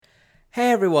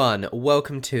Hey everyone,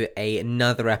 welcome to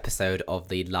another episode of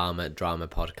the Llama Drama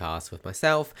Podcast with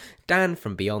myself, Dan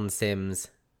from Beyond Sims,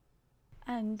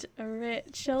 and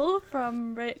Rachel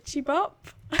from Richie Bop.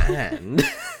 and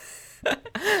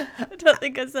I don't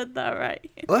think I said that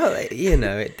right. well, you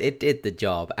know, it did the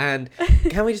job. And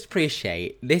can we just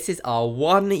appreciate this is our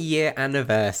 1 year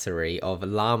anniversary of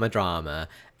Llama Drama,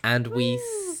 and we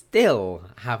still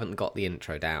haven't got the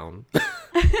intro down.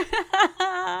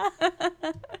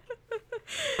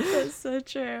 That's so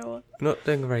true. We're not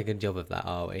doing a very good job of that,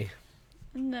 are we?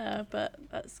 No, but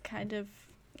that's kind of,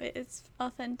 it's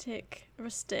authentic,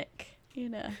 rustic,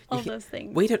 all those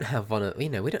things. We don't have we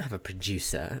don't have a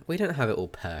producer. We don't have it all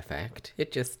perfect.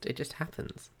 It just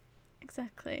happens.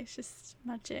 Exactly, it's just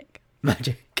magic.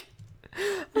 Magic.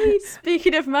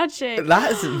 Speaking of magic.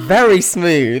 That's very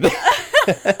smooth.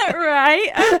 Right,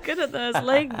 I'm good at those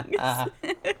links.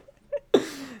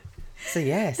 So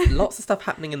yes, lots of stuff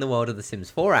happening in the world of The Sims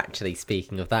 4 actually,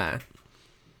 speaking of that.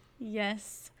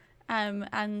 Yes, and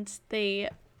the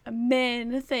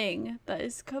main thing that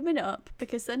is coming up,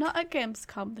 because they're not at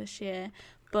Gamescom this year,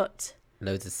 but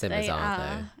Loads of Simmers are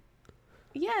though.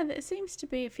 Yeah, there seems to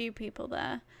be a few people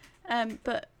there.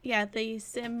 But yeah, the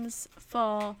Sims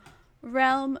 4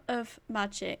 Realm of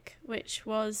Magic, which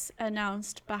was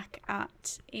announced back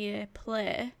at EA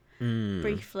Play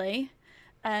briefly,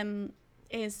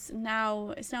 it's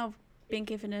now been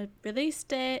given a release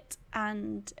date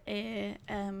and a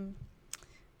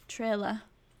trailer.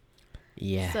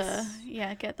 Yes. So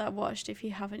yeah, get that watched if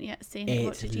you haven't yet seen it.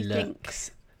 What did you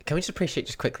think? Can we just appreciate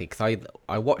just quickly, because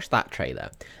I watched that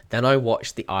trailer, then I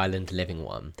watched the Island Living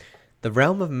one. The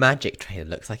Realm of Magic trailer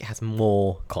looks like it has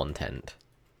more content.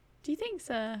 Do you think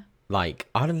so? Like,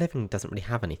 Island Living doesn't really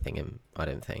have anything in, I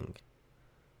don't think.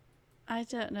 I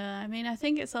don't know. I mean, I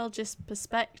think it's all just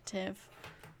perspective.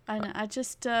 And I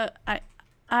just,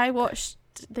 I watched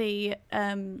the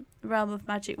Realm of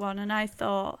Magic one and I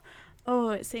thought,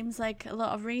 oh, it seems like a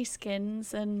lot of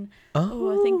reskins and,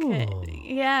 I think,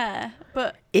 yeah.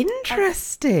 But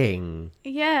interesting.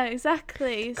 Yeah,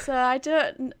 exactly. So I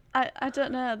don't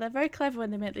know. They're very clever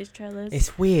when they make these trailers.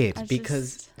 It's weird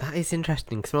because that is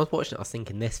interesting. Because when I was watching it, I was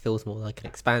thinking this feels more like an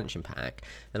expansion pack.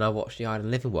 Then I watched the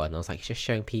Island Living one, and I was like, it's just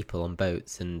showing people on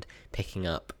boats and picking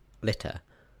up litter.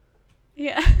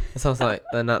 Yeah. So I was like,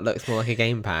 then that looks more like a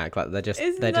game pack. Like they're just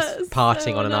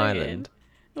partying on an island.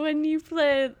 When you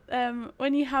play,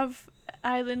 when you have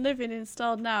Island Living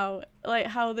installed now, like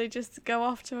how they just go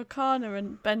off to a corner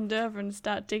and bend over and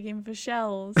start digging for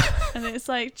shells, and it's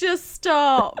like, just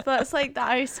stop. That's like the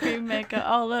ice cream maker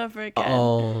all over again.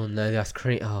 Oh no, that's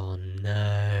creepy. Oh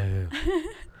no.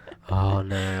 Oh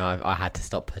no, I had to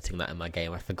stop putting that in my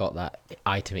game. I forgot that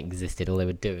item existed. All they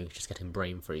were doing was just getting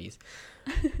brain freeze.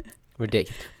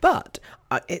 Ridiculous. But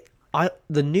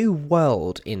the new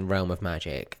world in Realm of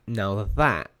Magic, now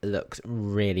that looks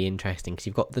really interesting, because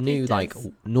you've got the new like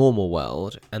normal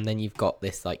world, and then you've got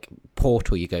this like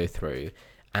portal you go through,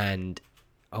 and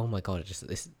oh my god,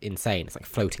 it's insane. It's like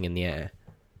floating in the air.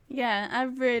 Yeah, I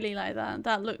really like that.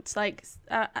 That looked like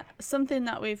something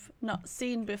that we've not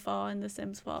seen before in The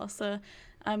Sims 4. So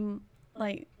I'm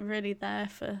like really there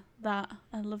for that.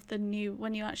 I love the new,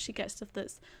 when you actually get stuff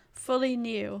that's fully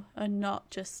new and not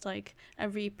just like a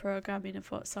reprogramming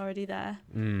of what's already there.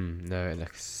 No, it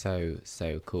looks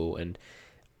so cool, and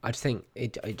I just think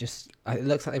it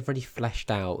looks like they've really fleshed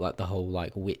out like the whole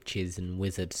like witches and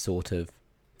wizards sort of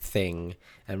thing,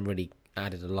 and really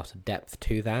added a lot of depth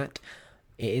to that.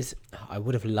 I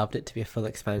would have loved it to be a full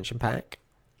expansion pack,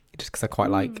 just because I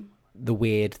quite like the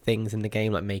weird things in the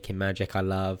game, like making magic. I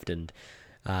loved, and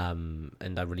I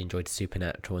really enjoyed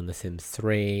Supernatural and The Sims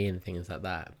 3 and things like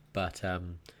that. But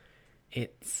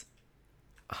it's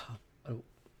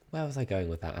where was I going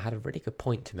with that? I had a really good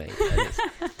point to make. And it's,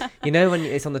 when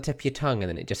it's on the tip of your tongue and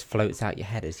then it just floats out your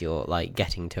head as you're like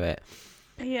getting to it.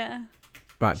 Yeah.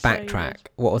 Right, backtrack.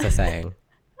 What was I saying?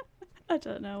 I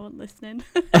don't know. I wasn't listening.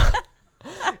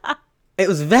 It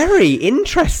was very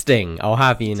interesting, I'll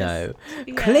have you know.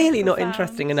 Clearly not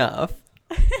interesting enough.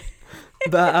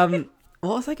 But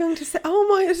what was I going to say? Oh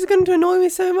my, this is going to annoy me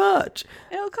so much.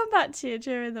 It'll come back to you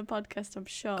during the podcast, I'm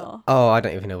sure. Oh, I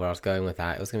don't even know where I was going with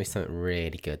that. It was going to be something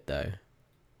really good though.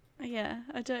 Yeah,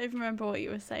 I don't even remember what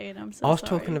you were saying. I'm so I was sorry.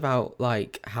 talking about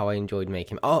like how I enjoyed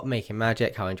making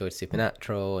magic, how I enjoyed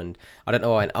Supernatural, and I don't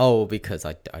know why. Because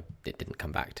it didn't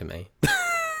come back to me.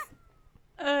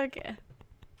 Okay.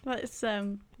 Let's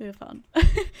move on.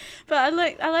 But I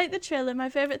like the trailer. My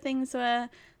favourite things were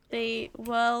the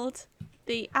world,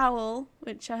 the owl,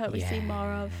 which I hope we see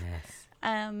more of,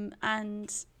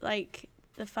 and like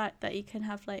the fact that you can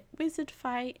have like wizard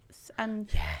fights, and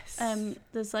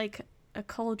there's like a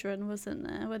cauldron, wasn't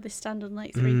there, where they stand on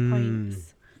like 3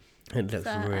 points. It looks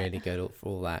So, really good for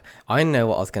all that. I know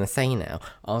what I was going to say now.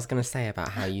 I was going to say about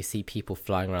how you see people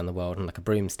flying around the world on like a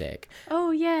broomstick.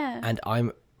 Oh yeah. And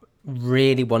I'm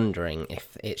really wondering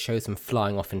if it shows them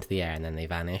flying off into the air and then they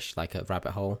vanish like a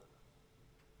rabbit hole.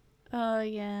 Oh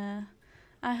yeah.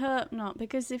 I hope not,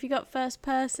 because if you got first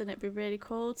person, it'd be really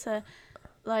cool to,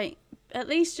 like, at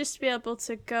least just be able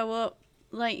to go up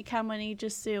like you can when you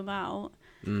just zoom out.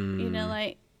 You know,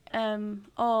 like,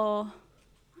 or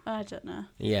I don't know.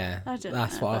 Yeah, I don't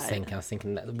that's know what I was about it. thinking. I was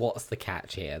thinking, what's the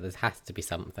catch here? There has to be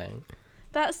something.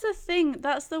 That's the thing.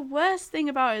 That's the worst thing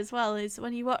about it as well, is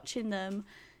when you're watching them,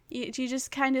 you're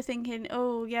just kind of thinking,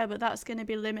 oh, yeah, but that's going to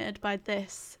be limited by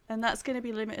this, and that's going to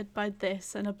be limited by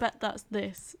this, and I bet that's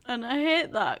this. And I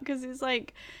hate that, because it's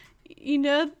like, you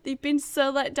know, they've been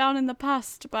so let down in the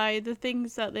past by the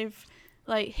things that they've,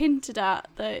 like, hinted at,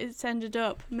 that it's ended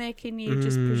up making you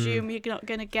just presume you're not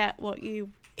going to get what you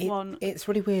want. It's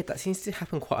really weird. That seems to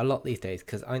happen quite a lot these days,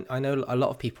 because I know a lot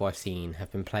of people I've seen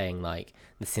have been playing, like,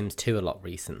 The Sims 2 a lot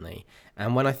recently.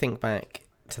 And when I think back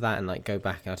to that and, like, go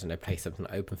back, I don't know, play something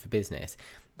like Open for Business,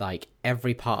 like,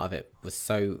 every part of it was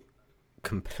so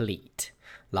complete,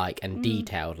 like, and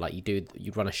detailed. Like,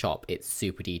 you run a shop, it's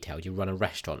super detailed. You run a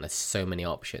restaurant, there's so many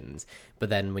options. But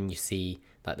then when you see,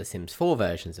 like, the Sims 4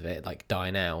 versions of it, like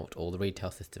Dine Out or the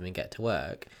retail system and Get to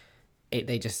Work,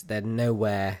 they're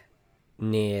nowhere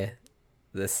near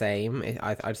the same.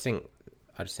 I just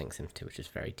think Sims 2 was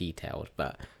just very detailed,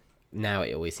 but now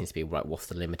it always seems to be, right, what's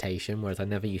the limitation? Whereas I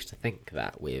never used to think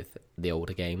that with the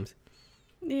older games.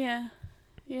 Yeah,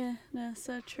 no,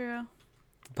 so true.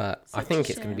 But I Such think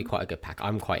a it's going to be shame. quite a good pack.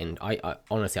 I'm quite in. I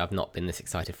honestly, I've not been this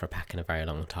excited for a pack in a very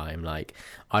long time. Like,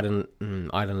 Island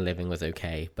Living was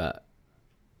okay, but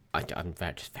I'm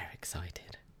just very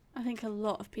excited. I think a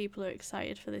lot of people are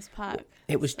excited for this pack.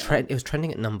 It was so- it was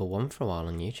trending at #1 for a while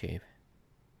on YouTube.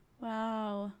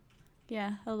 Wow.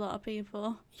 Yeah, a lot of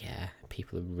people. Yeah,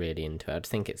 people are really into it. I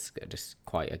just think it's just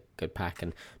quite a good pack,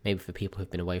 and maybe for people who've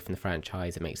been away from the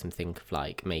franchise, it makes them think of,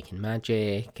 like, Making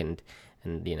Magic and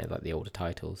you know, like the older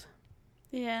titles.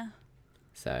 Yeah.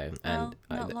 So, Well,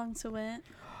 and not long to wait.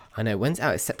 I know, when's it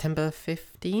out? It's September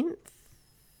 15th.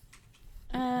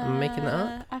 I'm making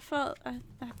that up. I thought,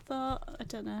 I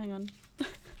don't know, hang on.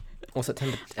 Or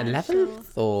September I'm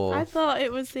 11th, or I thought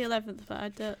it was the 11th, but I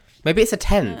don't. maybe it's the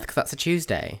 10th, because that's a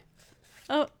Tuesday.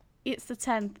 Oh, it's the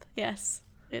 10th. Yes,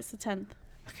 it's the 10th.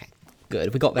 Okay,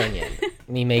 good. We got there in the end.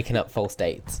 Me making up false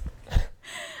dates.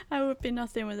 I would be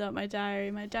nothing without my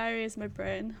diary. My diary is my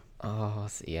brain. Oh,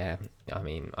 so yeah. I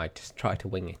mean, I just try to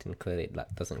wing it, and clearly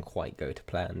that doesn't quite go to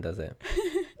plan, does it?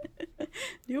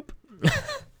 Nope.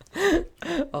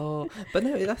 Oh, but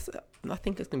no, I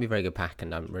think it's going to be a very good pack,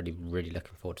 and I'm really, really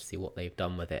looking forward to see what they've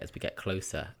done with it as we get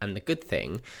closer. And the good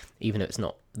thing, even though it's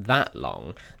not that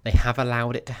long, they have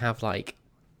allowed it to have, like,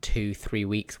 2-3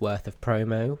 weeks worth of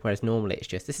promo, whereas normally it's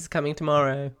just, this is coming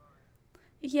tomorrow.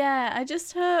 Yeah, I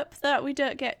just hope that we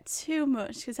don't get too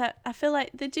much, because I feel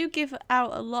like they do give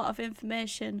out a lot of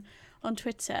information on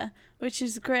Twitter, which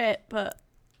is great, but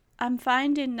I'm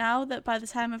finding now that by the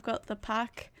time I've got the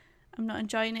pack, I'm not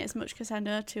enjoying it as much because I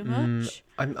know too much.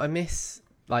 I miss,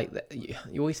 like,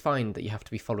 you always find that you have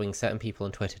to be following certain people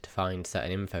on Twitter to find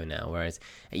certain info now, whereas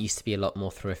it used to be a lot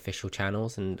more through official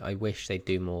channels, and I wish they'd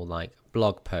do more, like,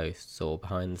 blog posts or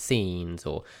behind the scenes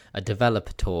or a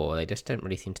developer tour. They just don't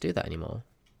really seem to do that anymore.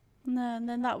 No, and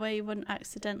then that way you wouldn't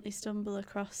accidentally stumble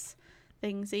across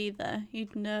things either.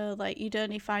 You'd know, like, you'd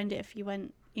only find it if you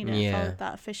went, you know, Yeah. followed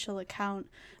that official account.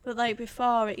 But, like,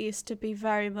 before, it used to be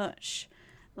very much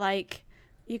like,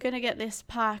 you're going to get this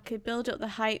pack, you build up the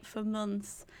hype for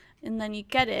months, and then you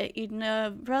get it, you'd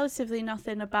know relatively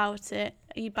nothing about it,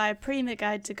 you'd buy a Prima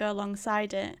guide to go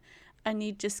alongside it, and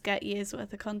you'd just get years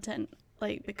worth of content,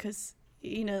 like, because,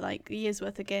 you know, like, years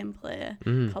worth of gameplay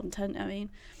content, I mean.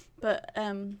 But,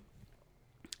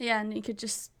 yeah, and you could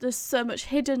just, there's so much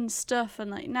hidden stuff, and,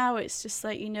 like, now it's just,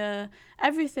 like, you know,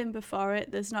 everything before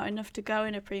it, there's not enough to go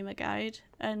in a Prima guide,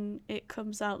 and it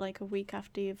comes out, like, a week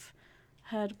after you've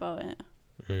heard about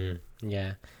it.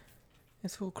 Yeah.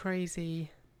 It's all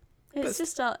crazy. It's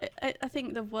just, I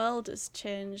think the world has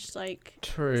changed, like...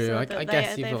 True, so I that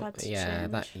guess they've you've had got, to yeah,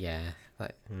 change.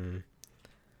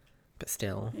 but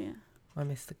still, Yeah. I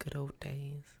miss the good old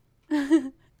days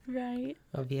Right.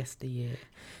 of yesteryear.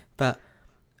 But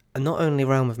not only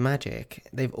Realm of Magic,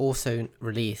 they've also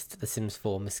released the Sims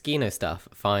 4 Moschino stuff,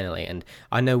 finally. And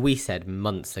I know we said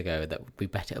months ago that we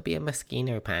bet it'll be a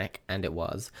Moschino pack, and it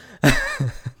was.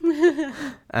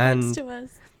 And Thanks to us.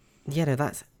 yeah, no,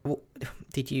 that's... Well,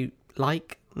 did you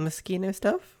like Moschino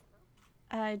stuff?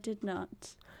 I did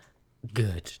not.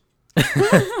 Good.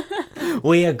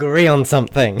 We agree on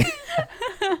something.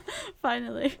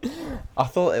 Finally. I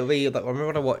thought it would be like, remember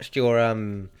when I watched your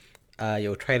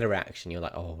trailer reaction, you're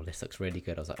like, oh, this looks really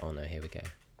good. I was like, oh no, here we go.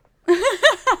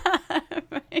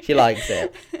 She likes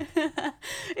it.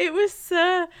 It was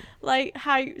so like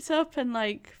hyped up and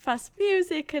like fast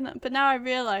music, but now I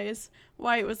realise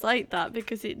why it was like that,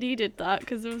 because it needed that,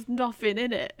 because there was nothing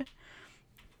in it.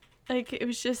 Like, it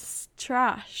was just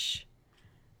trash.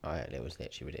 Oh, it was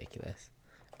literally ridiculous.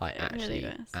 Like, It really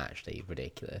was. actually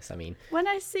ridiculous. I mean, When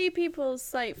I see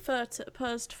people's like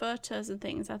post photos and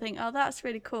things, I think, oh, that's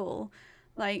really cool.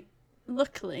 Like,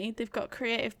 luckily they've got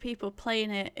creative people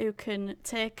playing it who can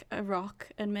take a rock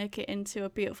and make it into a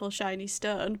beautiful shiny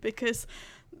stone, because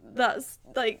that's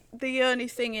like the only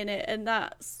thing in it, and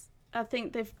I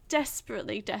think they've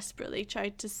desperately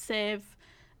tried to save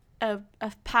a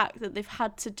pack that they've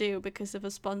had to do because of a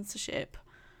sponsorship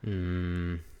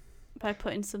by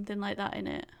putting something like that in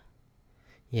it.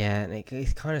 yeah, and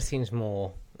it kind of seems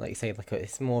more, like you say, like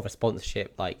it's more of a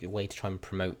sponsorship, like way to try and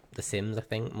promote The Sims, I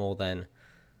think, more than,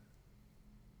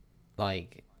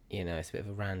 like, you know, it's a bit of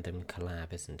a random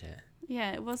collab, isn't it?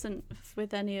 Yeah, it wasn't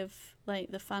with any of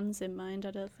like the fans in mind,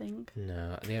 I don't think.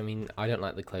 No, I mean, I don't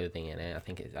like the clothing in it. I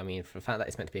think it's, I mean, for the fact that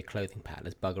it's meant to be a clothing pack,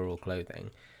 there's bugger all clothing.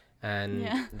 And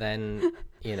Yeah. then,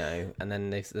 you know, and then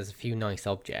there's a few nice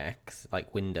objects,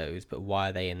 like windows, but why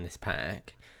are they in this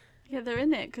pack? Yeah, they're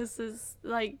in it because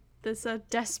they're so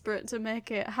desperate to make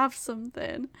it have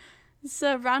something. It's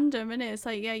so random, isn't it? It's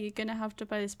like, yeah, you're going to have to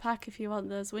buy this pack if you want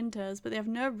those windows, but they have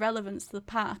no relevance to the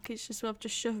pack. It's just we'll have to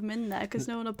shove them in there because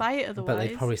no one will buy it otherwise. But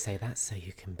they'd probably say that's so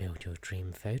you can build your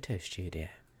dream photo studio.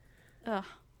 Ugh.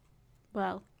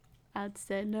 Well, I'd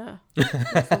say no.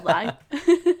 That's a lie.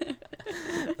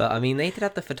 But I mean, they did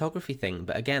have the photography thing,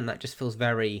 but again, that just feels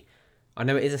very, I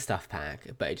know it is a stuff pack,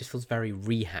 but it just feels very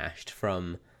rehashed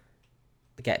from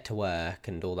the Get to Work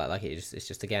and all that. Like, it's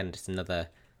just again, just another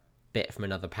bit from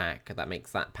another pack that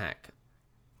makes that pack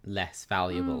less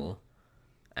valuable.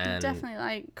 And Definitely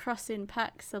like crossing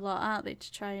packs a lot, aren't they,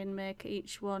 to try and make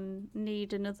each one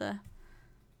need another.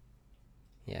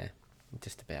 yeah,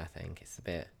 just a bit, I think. It's a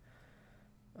bit,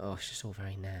 oh, it's just all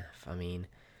very naff. I mean,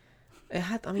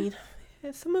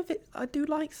 some of it, I do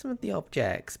like some of the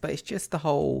objects, but it's just the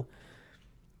whole,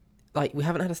 like, we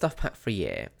haven't had a stuff pack for a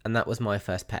year, and that was my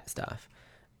first pet stuff.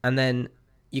 And then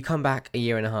you come back a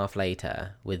year and a half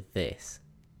later with this.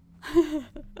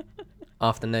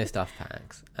 After no stuff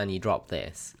packs, and you drop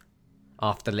this.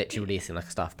 After literally releasing like a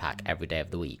stuff pack every day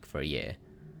of the week for a year.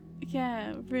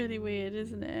 Yeah, really weird,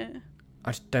 isn't it?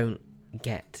 I just don't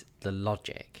get the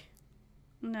logic.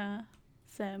 No,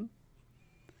 same.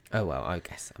 Oh well, I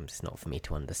guess it's not for me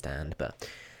to understand, but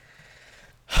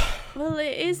Well,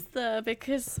 it is though,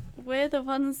 because we're the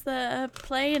ones that are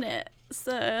playing it,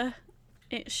 so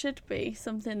it should be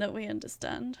something that we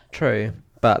understand. true.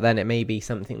 But then it may be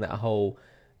something that a whole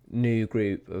new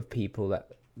group of people that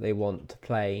they want to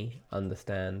play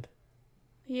understand.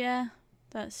 Yeah,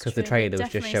 that's true. Because the trailer was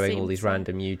just Definitely showing all seem these to-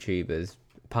 random YouTubers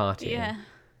partying. Yeah,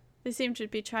 they seem to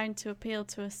be trying to appeal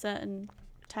to a certain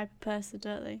type of person,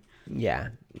 don't they? Yeah,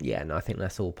 no, I think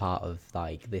that's all part of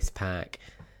like this pack,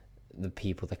 the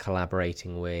people they're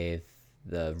collaborating with,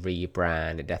 the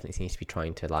rebrand. It definitely seems to be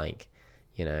trying to, like,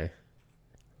 you know,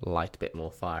 light a bit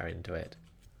more fire into it.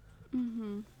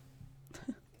 Mhm.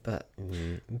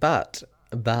 But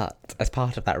as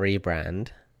part of that rebrand,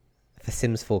 for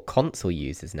Sims 4 console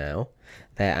users now,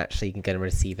 they're actually going to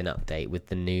receive an update with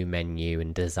the new menu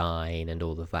and design and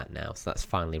all of that now. So that's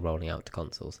finally rolling out to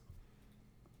consoles.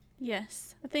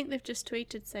 Yes, I think they've just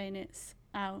tweeted saying it's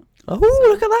out. Oh, So-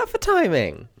 look at that for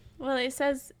timing! Well, it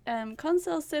says,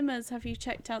 console simmers, have you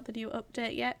checked out the new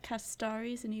update yet? Cast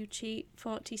stories, a new cheat,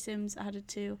 40 sims added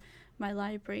to my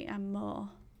library and more.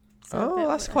 So a Oh, bit-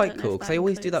 that's I quite don't know cool, if because they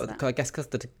always do that includes with, I guess because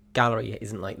the gallery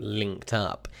isn't like linked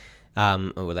up.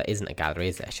 Well, that isn't a gallery,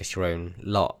 is it? It's just your own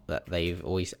lot that they've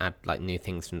always add like new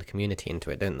things from the community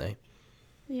into it, don't they?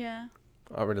 Yeah,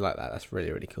 I really like that. That's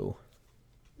really, really cool.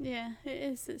 yeah, it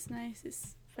is. It's nice.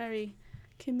 It's very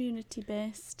community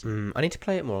based. I need to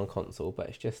play it more on console, but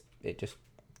it just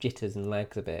jitters and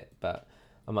lags a bit. But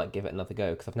I might give it another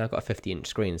go because I've now got a 50-inch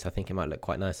screen, so I think it might look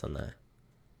quite nice on there.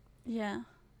 Yeah,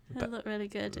 it But- look really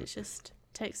good. It just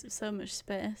takes up so much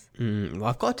space. Well,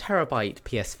 I've got a terabyte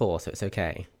PS4, so it's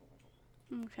okay.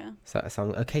 Okay. So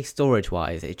I'm okay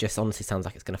storage-wise. It just honestly sounds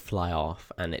like it's going to fly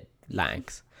off, and it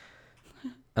lags.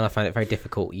 And I find it very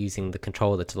difficult using the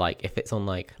controller to, like, if it's on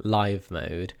like live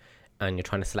mode and you're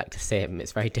trying to select a sim,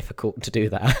 it's very difficult to do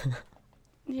that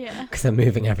Yeah. because they're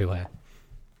moving everywhere.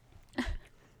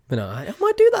 But no, I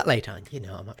might do that later.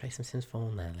 I might play some Sims 4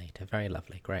 on there later. Very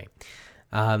lovely, great.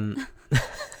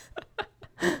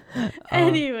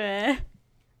 Anyway,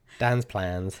 Dan's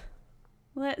plans.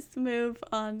 let's move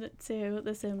on to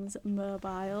The Sims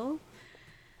Mobile.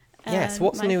 Yes,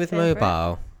 what's My new with favourite.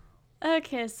 mobile?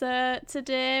 Okay, so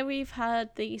today we've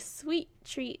had the Sweet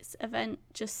Treats event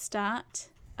just start,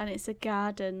 and it's a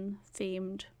garden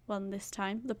themed one this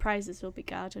time. The prizes will be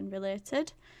garden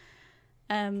related.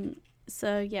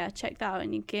 So yeah, check that out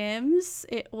in your games.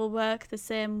 It will work the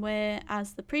same way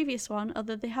as the previous one,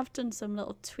 although they have done some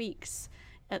little tweaks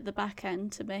at the back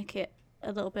end to make it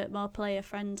a little bit more player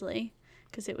friendly,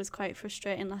 because it was quite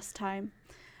frustrating last time.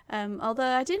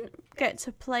 Although I didn't get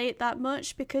to play it that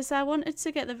much because I wanted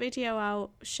to get the video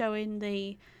out showing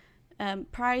the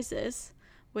prizes,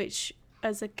 which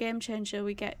as a game changer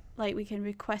we get, like, we can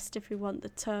request if we want the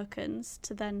tokens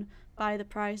to then buy the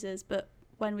prizes, but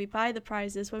when we buy the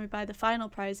final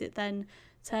prize, it then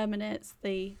terminates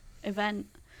the event.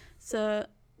 So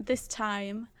this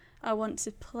time I want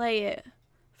to play it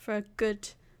for a good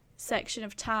section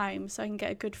of time so I can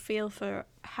get a good feel for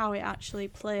how it actually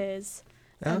plays.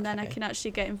 And then I can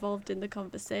actually get involved in the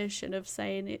conversation of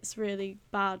saying it's really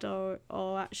bad or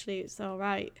actually it's all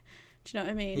right. Do you know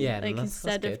what I mean? Yeah, like,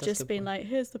 instead of just being like,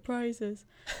 here's the prizes.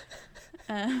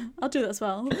 I'll do that as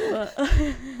well. But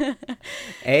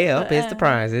Hey up, here's the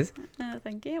prizes.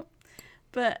 Thank you.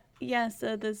 But yeah,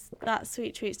 so there's that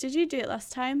Sweet Treats. Did you do it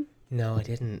last time? No, I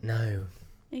didn't. No.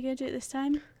 Are you going to do it this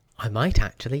time? I might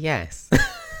actually, yes.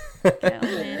 Get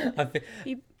on it.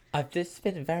 I've just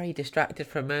been very distracted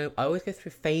from mobile. I always go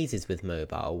through phases with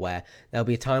mobile where there'll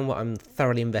be a time where I'm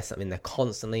thoroughly invested. I mean, they're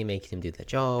constantly making them do their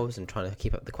jobs and trying to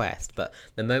keep up the quest. But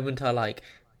the moment I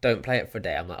don't play it for a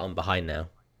day, I'm like, I'm behind now.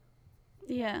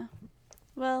 Yeah.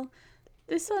 Well,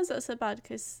 this one's not so bad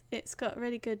because it's got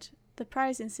really good. The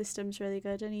prizing system's really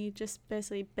good, and you just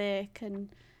basically bake, and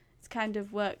it kind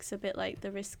of works a bit like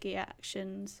the risky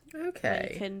actions. Okay.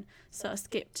 You can sort of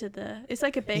skip to the. It's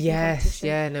like a baking Yes, competition.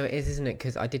 yeah, no, it is, isn't it?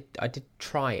 Because I did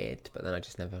try it, but then I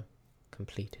just never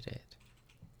completed it.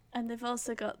 And they've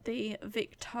also got the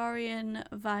Victorian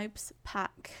Vibes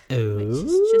Pack, Ooh. which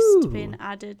has just been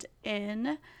added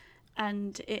in,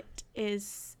 and it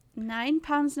is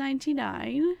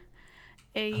 £9.99.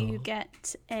 You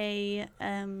get a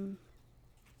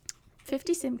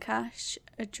 50 sim cash,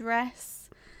 a dress,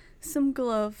 some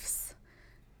gloves,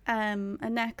 a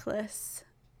necklace,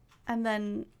 and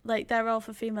then they're all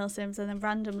for female sims, and then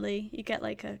randomly you get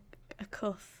a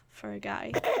cuff for a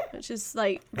guy, which is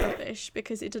rubbish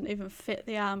because it doesn't even fit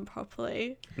the arm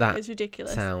properly. It's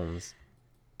ridiculous. Sounds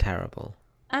terrible.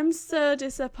 I'm so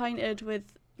disappointed with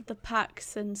the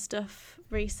packs and stuff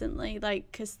recently,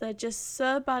 because they're just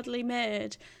so badly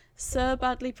made, so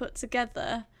badly put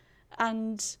together,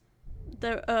 and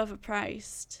they're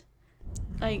overpriced.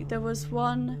 There was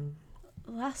one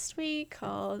last week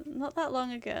or not that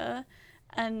long ago,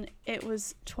 and it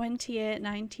was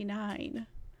 $28.99.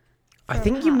 I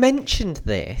think you mentioned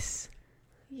this.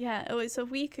 Yeah, it was a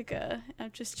week ago.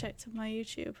 I've just checked on my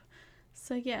YouTube.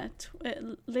 So yeah,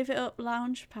 Live It Up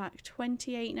Lounge Pack,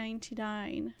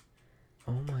 $28.99.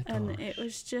 Oh my gosh. And it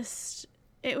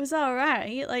was alright.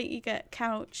 You get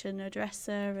couch and a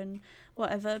dresser and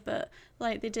whatever, but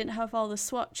they didn't have all the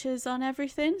swatches on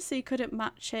everything, so you couldn't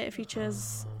match it if you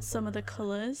chose some of the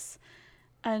colours.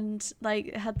 And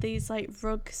it had these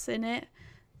rugs in it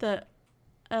that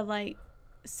are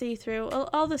see-through.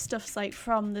 All the stuff's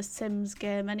from the Sims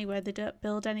game anyway. They don't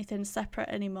build anything separate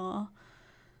anymore.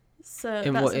 So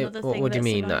and that's another thing. What do you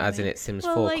mean? Annoying As in it's Sims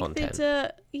 4 content?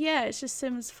 Yeah, it's just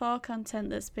Sims 4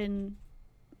 content that's been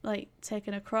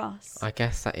taken across. I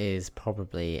guess that is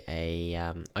probably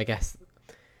I guess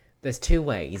there's two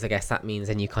ways. I guess that means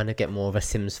then you kind of get more of a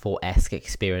Sims 4-esque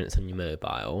experience on your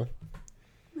mobile.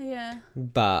 Yeah.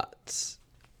 But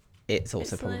it's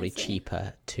also probably lazy.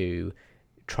 cheaper to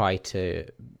try to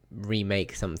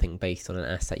remake something based on an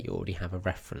asset you already have a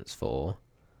reference for.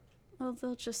 Well,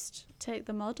 they'll just take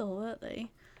the model, won't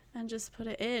they, and just put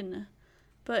it in.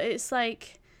 But it's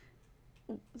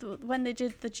when they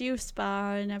did the juice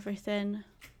bar and everything,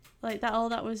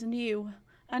 that was new.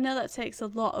 I know that takes a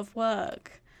lot of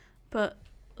work, but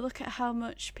look at how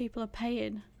much people are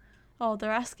paying. Oh,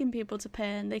 they're asking people to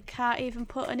pay, and they can't even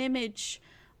put an image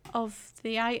of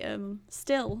the item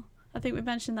still. I think we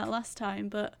mentioned that last time,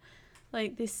 but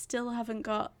they still haven't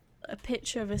got a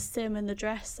picture of a sim in the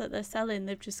dress that they're selling.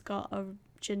 They've just got a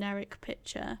generic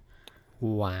picture.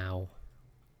 Wow.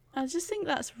 I just think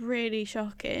that's really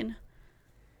shocking.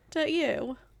 Don't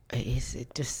you? It is.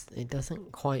 It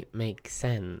doesn't quite make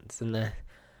sense, and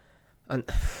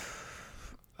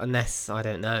unless, I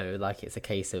don't know, like it's a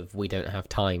case of we don't have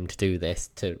time to do this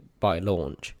by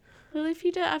launch. Well, if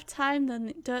you don't have time,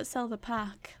 then don't sell the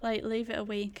pack. Like, leave it a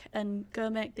week and go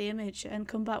make the image and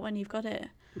come back when you've got it.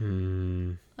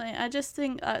 Like, I just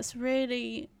think that's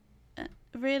really,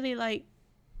 really, like,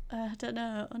 I don't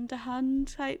know, underhand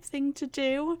type thing to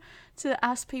do, to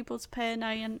ask people to pay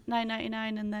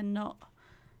 $9.99 and then not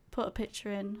put a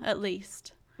picture in, at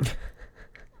least.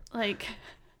 Like,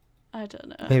 I don't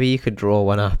know. Maybe you could draw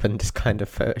one up and just kind of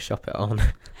Photoshop it on.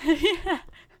 Yeah.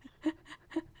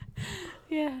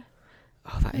 Yeah.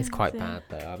 Oh, that is quite bad,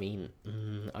 though. I mean,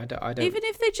 I don't. Even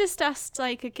if they just asked,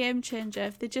 like, a game changer,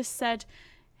 if they just said,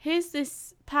 here's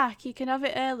this pack, you can have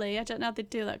it early. I don't know how they'd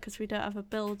do that because we don't have a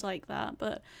build like that.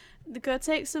 But they go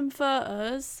take some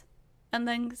photos and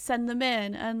then send them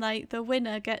in, and, like, the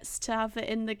winner gets to have it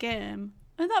in the game.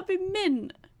 And that'd be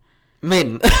mint.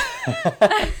 Mint.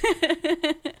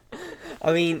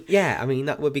 I mean, yeah. I mean,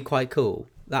 that would be quite cool.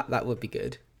 That would be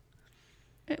good.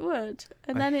 It would.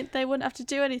 And then they wouldn't have to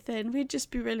do anything. We'd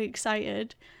just be really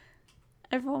excited.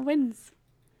 Everyone wins.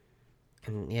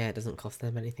 And yeah, it doesn't cost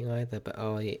them anything either. But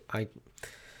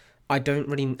I don't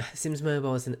really. Sims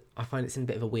Mobile I find it's in a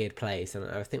bit of a weird place, and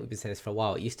I think we've been saying this for a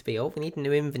while. It used to be, oh, we need a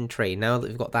new inventory. Now that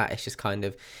we've got that, it's just kind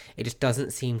of, it just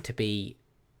doesn't seem to be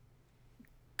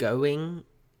going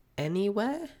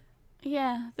anywhere.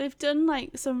 Yeah, they've done,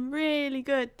 like, some really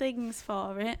good things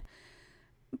for it,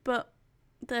 but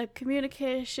the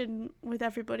communication with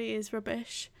everybody is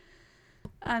rubbish.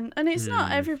 And it's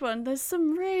not everyone. There's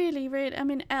some really, really... I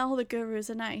mean, all the gurus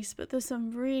are nice, but there's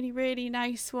some really, really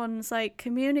nice ones, like,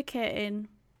 communicating.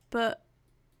 But,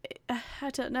 I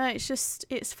don't know,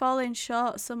 it's falling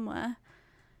short somewhere.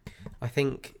 I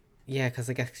think, yeah, because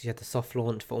I guess you had the soft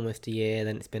launch for almost a year,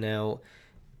 then it's been out...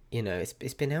 You know,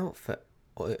 it's been out for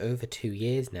over 2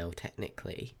 years now,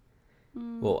 technically.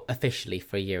 Well, officially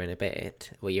for a year and a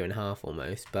bit, or a year and a half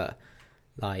almost, but,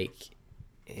 like,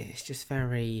 it's just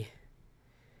very...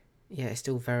 Yeah, it's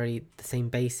still very the same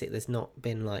basic. There's not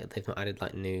been, like, they've not added,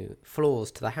 like, new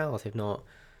floors to the house. They've not,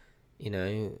 you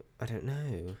know, I don't know.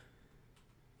 You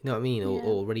know what I mean? Yeah.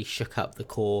 Or really shook up the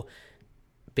core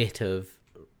bit of,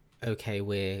 okay,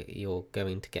 you're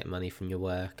going to get money from your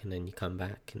work, and then you come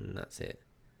back, and that's it.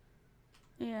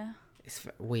 Yeah. It's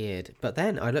weird. But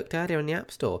then I looked earlier in the App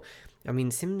Store. I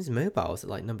mean, Sims Mobile is at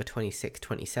like number 26,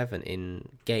 27 in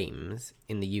games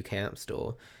in the UK App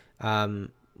Store.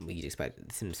 You'd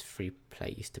expect Sims Free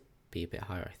Play used to be a bit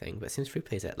higher, I think. But Sims Free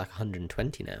Play is at like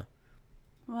 120 now.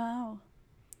 Wow.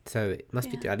 So it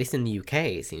must be, at least in the UK,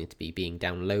 it seems to be being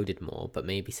downloaded more. But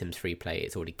maybe Sims Free Play,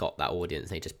 it's already got that audience.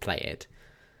 They just play it.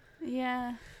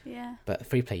 Yeah, yeah. But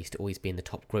Free Play used to always be in the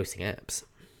top grossing apps.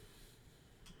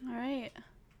 All right.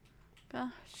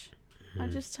 Gosh. I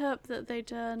just hope that they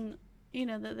don't, you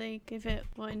know, that they give it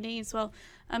what it needs. Well,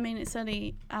 I mean, it's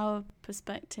only our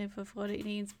perspective of what it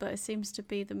needs, but it seems to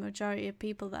be the majority of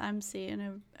people that I'm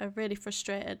seeing are really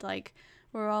frustrated. Like,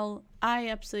 I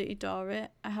absolutely adore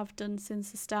it. I have done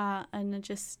since the start, and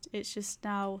it's just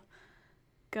now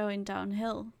going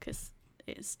downhill because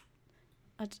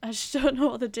I just don't know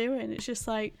what they're doing. It's just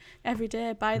like every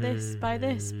day, buy this, buy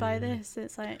this, buy this.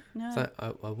 It's like, no. So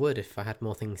I would if I had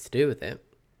more things to do with it.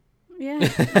 Yeah,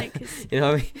 like it's, you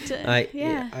know what I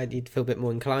mean? I'd feel a bit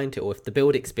more inclined to, or if the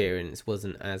build experience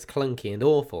wasn't as clunky and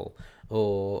awful,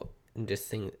 or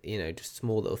just just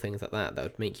small little things like that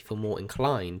would make you feel more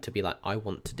inclined to be like, I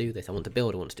want to do this, I want to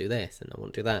build, I want to do this, and I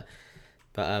want to do that.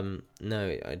 But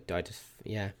no, I just,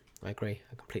 I agree,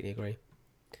 I completely agree.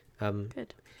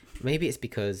 good. Maybe it's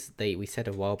because we said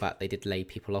a while back they did lay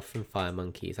people off from Fire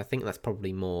Monkeys. I think that's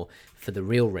probably more for the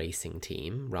real racing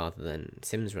team rather than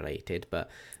Sims related, but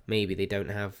maybe they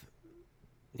don't have,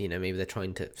 maybe they're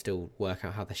trying to still work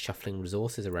out how they're shuffling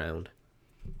resources around.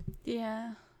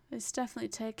 Yeah, it's definitely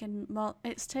taken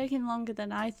longer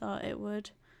than I thought it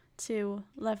would to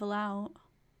level out.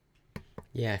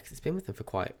 Yeah, because it's been with them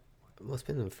it's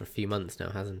been with them for a few months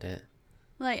now, hasn't it?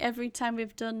 Like, every time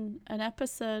we've done an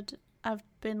episode, I've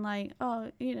been like,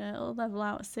 oh, it'll level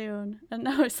out soon. And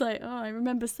now it's like, oh, I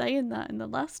remember saying that in the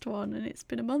last one, and it's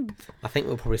been a month. I think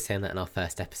we were probably saying that in our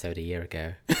first episode a year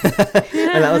ago.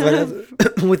 And that was when I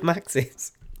was with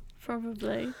Maxis.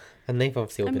 Probably. And they've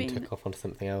obviously all been took off onto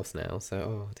something else now, so,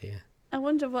 oh dear. I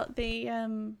wonder what the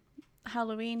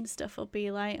Halloween stuff will be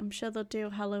like. I'm sure they'll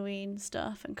do Halloween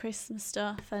stuff and Christmas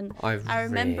stuff. And I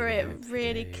remember it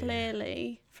really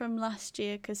clearly from last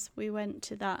year because we went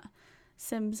to that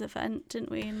Sims event, didn't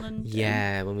we, in London?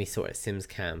 Yeah, when we saw it at Sims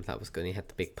Camp, that was good. He had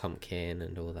the big pumpkin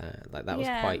and all that. Like, that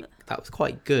was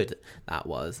quite good. That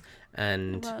was,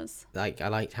 and it was. like, I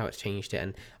liked how it's changed it.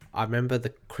 And I remember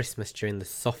the Christmas during the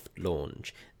soft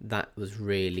launch. That was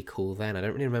really cool then. I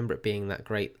don't really remember it being that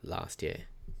great last year.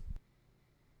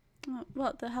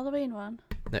 What, the Halloween one?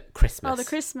 No, Christmas. Oh, the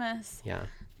Christmas. Yeah.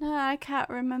 No, I can't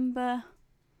remember.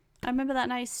 I remember that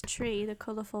nice tree, the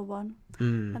colourful one.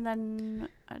 And then...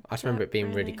 I just remember it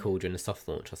being really cool during the soft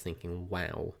launch. I was thinking,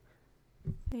 wow.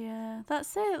 Yeah,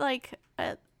 that's it. Like,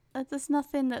 there's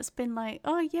nothing that's been like,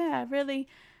 oh yeah, I really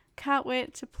can't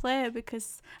wait to play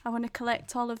because I want to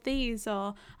collect all of these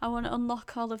or I want to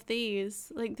unlock all of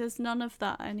these. Like, there's none of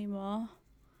that anymore.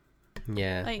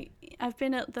 Yeah. Like, I've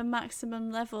been at the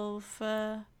maximum level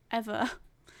forever.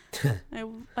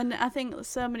 And I think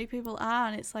so many people are,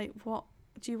 and it's like, what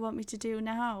do you want me to do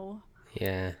now?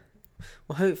 Yeah.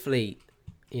 Well, hopefully,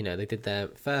 you know, they did their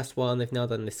first one. They've now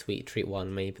done this Sweet Treat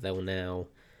one. Maybe they'll now,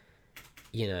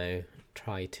 you know,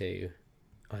 try to,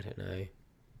 I don't know,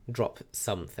 drop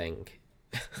something.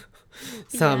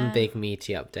 Some big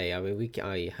meaty update. I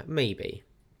mean, maybe.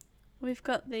 We've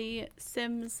got the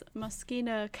Sims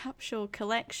Moschino capsule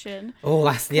collection. Oh,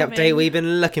 that's the update we've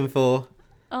been looking for.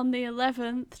 On the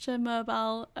 11th to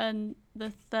mobile and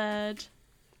the 3rd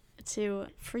to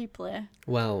free play.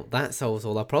 Well, that solves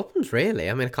all our problems, really.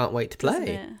 I mean, I can't wait to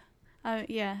play.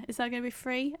 Yeah, is that going to be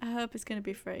free? I hope it's going to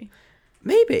be free.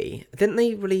 Maybe. Didn't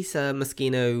they release a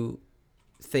Moschino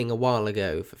thing a while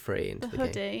ago for free into the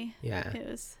hoodie. Game? Yeah. It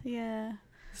was, yeah.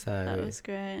 So that was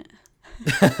great.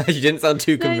 You didn't sound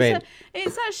too convinced.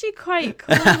 It's actually quite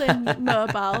cool in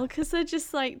mobile because they're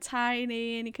just like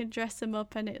tiny and you can dress them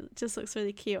up and it just looks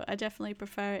really cute. I definitely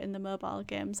prefer it in the mobile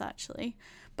games actually.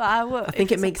 But I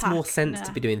think it makes more sense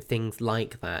to be doing things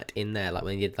like that in there, like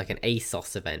when you did like an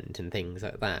ASOS event and things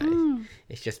like that.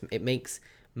 It's just, it makes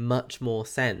much more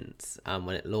sense.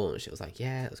 When it launched, it was like,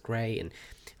 yeah, it was great. And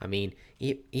I mean,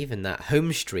 even that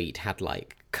Home Street had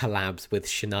like collabs with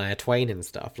Shania Twain and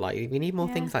stuff. Like, we need more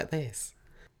things like this.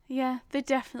 Yeah, they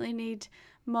definitely need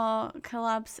more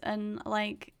collabs and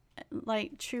like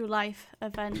true life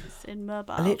events in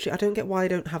mobile. Literally, I don't get why I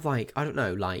don't have like, I don't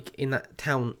know, like in that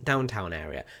downtown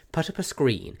area, put up a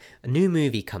screen, a new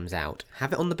movie comes out,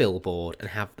 have it on the billboard and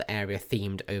have the area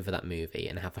themed over that movie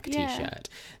and have like a t-shirt.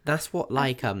 That's what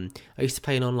like, I used to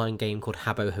play an online game called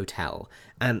Habbo Hotel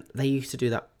and they used to do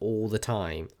that all the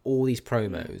time, all these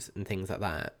promos and things like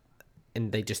that.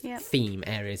 And they just theme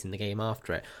areas in the game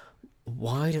after it.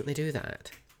 Why don't they do that?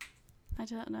 I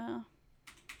don't know.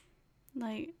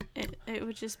 Like, it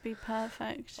would just be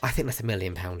perfect. I think that's £1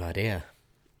 million idea.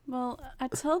 Well, I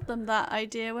told them that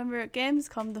idea when we were at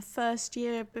Gamescom the first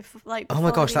year before. Oh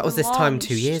my gosh, that was this time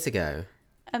 2 years ago.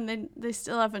 And they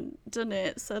still haven't done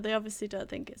it, so they obviously don't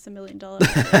think it's $1 million.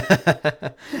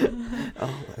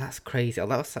 Oh, that's crazy! Oh,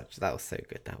 that was so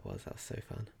good. That was so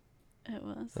fun. It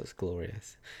was. That was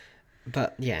glorious.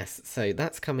 But yes, so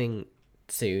that's coming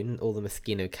soon, all the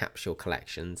Moschino capsule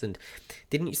collections. And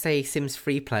didn't you say Sims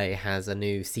Freeplay has a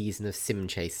new season of Sim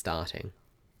Chase starting?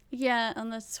 Yeah, on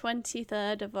the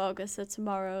 23rd of August, so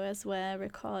tomorrow as we're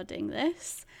recording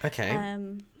this. Okay.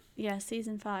 Yeah,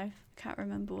 season 5. Can't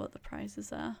remember what the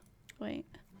prizes are. Wait.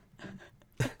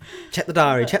 Check the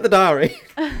diary.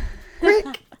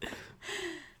 Quick.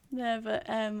 No, but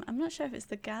I'm not sure if it's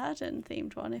the garden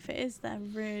themed one. If it is, they're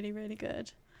really, really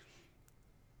good.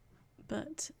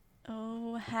 But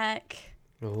oh heck.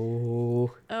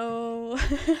 Oh.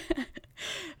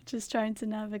 Just trying to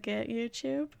navigate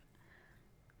YouTube.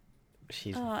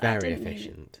 She's very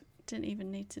efficient. Didn't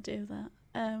even need to do that.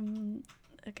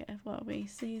 Okay, what are we?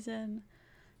 Season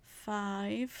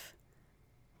 5.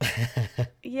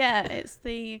 Yeah, it's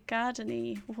the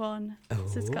gardeny one. Oh.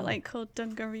 So it's got like cool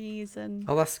dungarees and.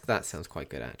 Oh, that sounds quite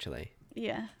good actually.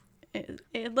 Yeah,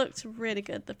 it looked really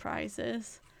good, the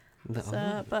prizes.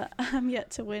 But I'm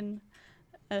yet to win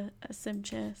a sim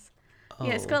chase. Oh.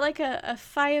 Yeah, it's got like a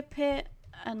fire pit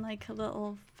and like a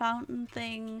little fountain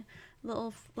thing,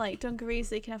 little like dungarees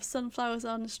that you can have sunflowers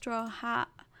on, a straw hat,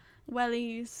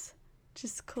 wellies,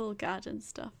 just cool garden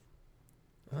stuff.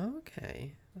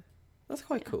 Okay, that's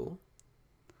quite cool.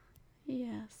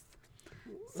 Yes,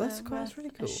 that's really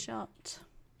cool. A shot.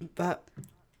 But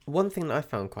one thing that I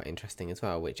found quite interesting as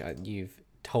well, which you've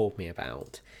told me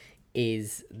about,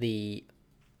 is the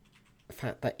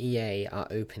fact that EA are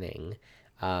opening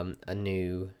a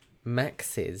new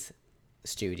Max's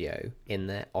studio in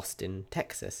their Austin,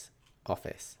 Texas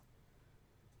office.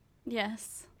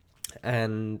 Yes.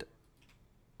 And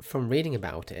from reading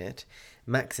about it,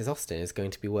 Max's Austin is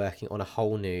going to be working on a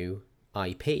whole new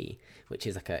IP, which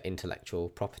is like an intellectual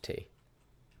property.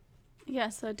 Yeah,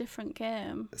 so a different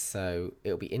game. So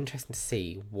it'll be interesting to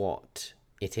see what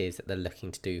it is that they're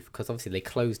looking to do, because obviously they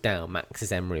closed down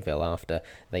Max's Emeryville after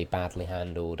they badly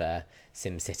handled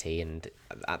SimCity, and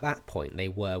at that point they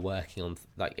were working on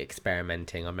like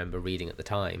experimenting. I remember reading at the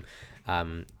time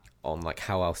on like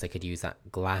how else they could use that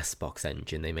Glassbox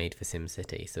engine they made for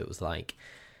SimCity. So it was like,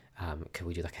 could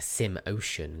we do like a Sim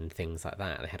Ocean and things like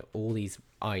that? They had all these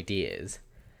ideas.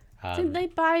 Didn't they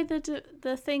buy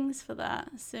the things for that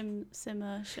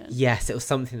Simmersion? Yes, it was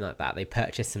something like that. They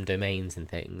purchased some domains and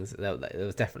things. There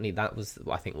was definitely, that was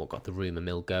I think what got the rumor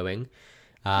mill going.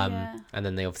 Yeah. And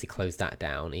then they obviously closed that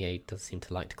down. EA does seem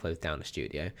to like to close down a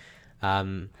studio,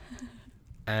 and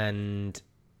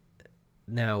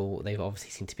now they've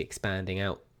obviously seem to be expanding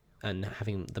out and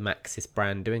having the Maxis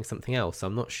brand doing something else. So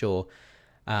I'm not sure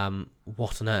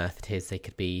what on earth it is they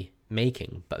could be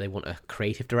making, but they want a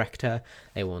creative director,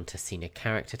 they want a senior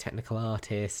character technical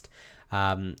artist.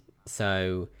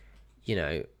 So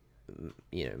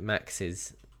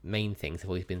Max's main things have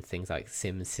always been things like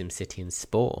Sims, SimCity, and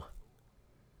Spore.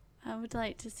 I would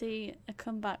like to see a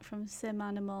comeback from Sim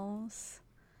Animals.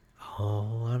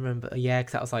 Oh, I remember. Yeah,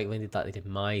 because that was like when they did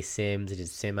My Sims, they did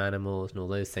Sim Animals, and all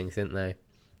those things, didn't they?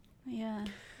 Yeah.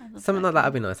 Something like that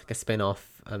would be nice, like a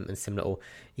spin-off, and similar. Or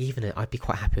even I'd be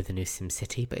quite happy with the new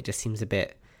SimCity, but it just seems a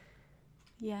bit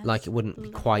like it wouldn't be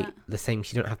quite the same.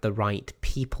 You don't have the right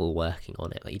people working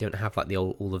on it. Like you don't have like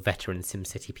all the veteran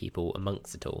SimCity people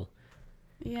amongst it all.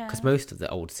 Yeah. Because most of the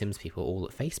old Sims people are all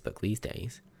at Facebook these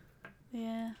days.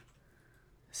 Yeah.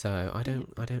 So I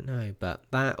don't know, but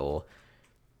that or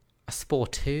a Spore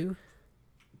 2,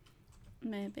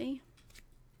 maybe.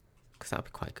 because that'd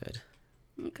be quite good.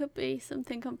 It could be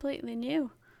something completely new.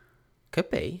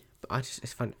 Could be, but I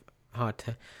just find it hard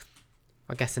to.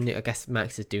 I guess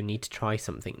Maxes do need to try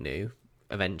something new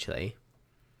eventually,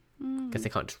 because they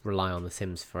can't just rely on the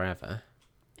Sims forever.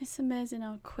 It's amazing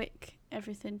how quick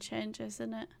everything changes,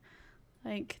 isn't it?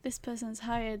 Like, this person's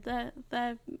hired,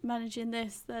 they're managing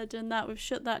this, they're doing that, we've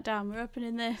shut that down, we're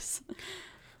opening this.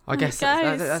 I guess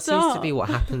that seems to be what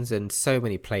happens in so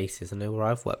many places. I know where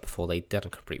I've worked before, they did a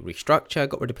complete restructure,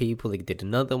 got rid of people, they did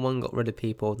another one, got rid of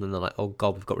people, and then they're like, oh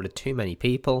god, we've got rid of too many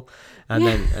people, and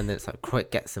then it's like, quick,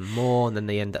 get some more, and then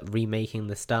they end up remaking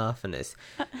the stuff, and it's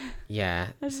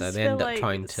so they end up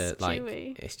trying to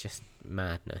Stewie. It's just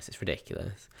madness, it's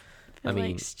ridiculous. I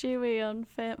mean, like Stewie on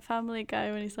Family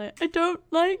Guy when he's like, I don't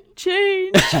like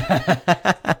change.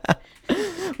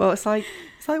 Well, it's like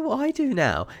what I do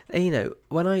now.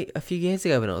 When a few years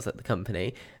ago when I was at the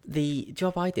company, the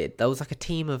job I did, there was like a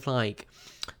team of there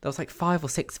was like 5 or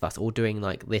 6 of us all doing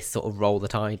like this sort of role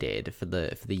that I did for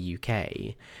the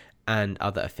UK and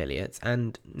other affiliates.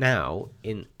 And now,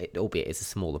 albeit it's a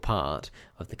smaller part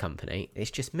of the company, it's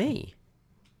just me.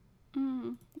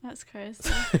 That's crazy.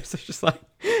 So it's just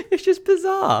it's just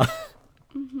bizarre.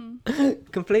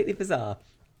 Completely bizarre.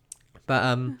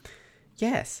 But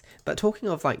yes. But talking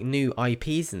of like new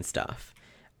IPs and stuff,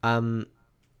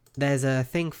 there's a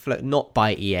thing not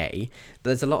by EA,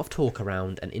 but there's a lot of talk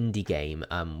around an indie game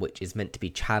which is meant to be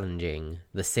challenging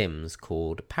The Sims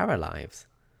called Paralives.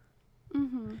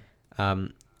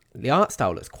 The art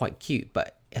style looks quite cute,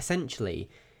 but essentially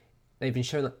they've been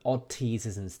showing like odd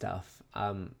teasers and stuff.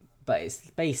 But it's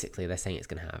basically, they're saying it's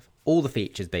going to have all the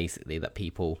features basically that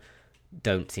people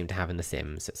don't seem to have in The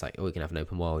Sims. So it's like, you can have an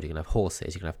open world, you can have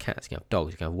horses, you can have cats, you can have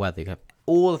dogs, you can have weather, you can have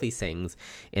all of these things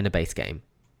in a base game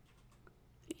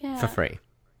for free.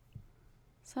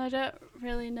 So I don't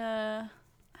really know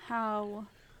how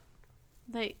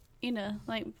they,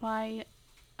 why,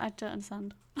 I don't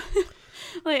understand.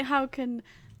 Like, how can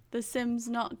The Sims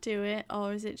not do it,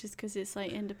 or is it just because it's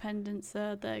like independent,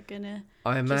 so they're gonna?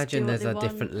 I imagine there's a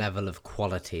different level of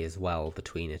quality as well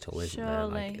between it all, isn't there?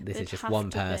 Like, this is just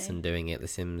one person doing it. The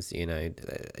Sims,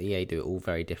 EA do it all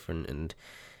very different, and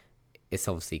it's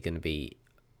obviously going to be,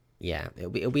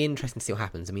 it'll be interesting to see what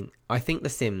happens. I mean, I think The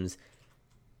Sims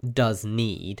does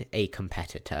need a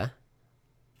competitor.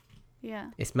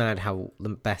 Yeah, it's mad how the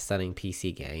best-selling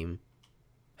PC game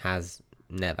has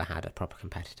never had a proper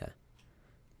competitor.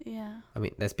 Yeah. I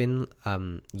mean, there's been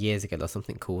years ago, there's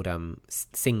something called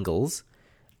Singles,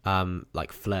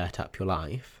 like Flirt Up Your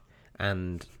Life,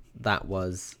 and that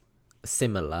was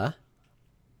similar,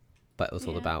 but it was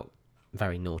all about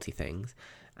very naughty things.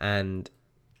 And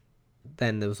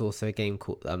then there was also a game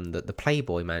called the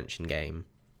Playboy Mansion game.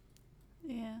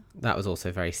 Yeah. That was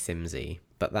also very Simsy,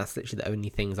 but that's literally the only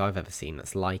things I've ever seen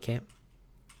that's like it.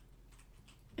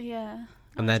 Yeah.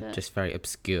 And they're just very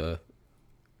obscure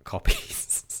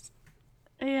copies.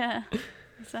 Yeah,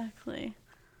 exactly.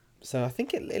 So I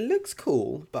think it looks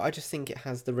cool, but I just think it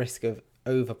has the risk of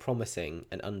over-promising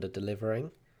and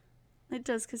under-delivering. It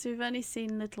does, because we've only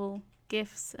seen little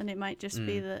GIFs, and it might just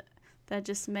be that they're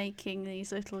just making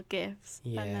these little GIFs,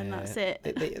 and then that's it.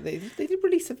 They did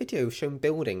release a video showing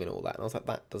building and all that, and I was like,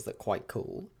 that does look quite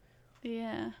cool.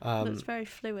 Yeah, looks very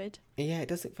fluid. Yeah, it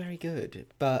does look very good,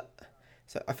 but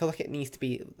so I feel like it needs to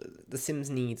be, The Sims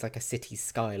needs like a city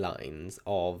skylines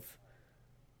of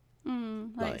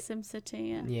like SimCity.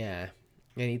 Yeah. Yeah,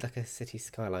 you need like a city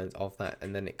skylines of that,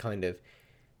 and then it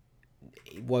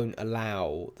won't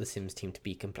allow the Sims team to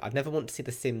be complete. I'd never want to see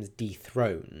the Sims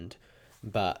dethroned,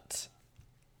 but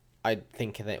I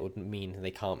think that it would mean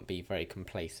they can't be very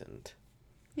complacent.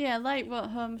 Yeah, like what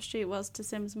Home Street was to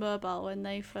Sims Mobile when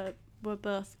they were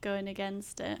both going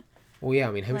against it. Well, yeah,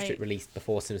 I mean, Home Street released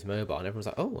before Sims Mobile, and everyone's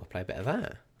like, oh, I'll play a bit of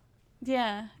that.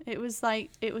 Yeah, it was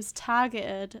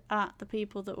targeted at the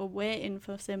people that were waiting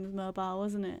for Sims Mobile,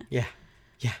 wasn't it? Yeah.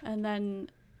 And then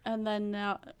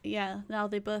now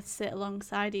they both sit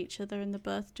alongside each other, and they're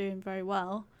both doing very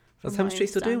well. Is Home Street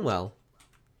still doing well?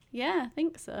 Yeah, I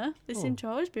think so. They seem to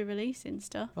always be releasing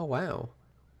stuff. Oh, wow.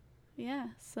 Yeah,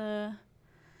 so...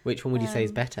 Which one would you say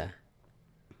is better?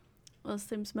 Well,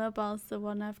 Sims Mobile's the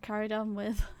one I've carried on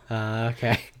with.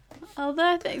 Okay.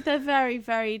 Although I think they're very,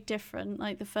 very different.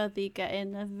 Like, the further you get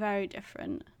in, they're very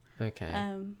different.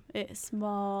 Okay. It's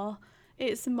more,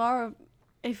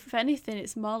 if anything,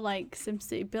 it's more like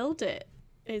SimCity Build It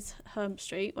is Home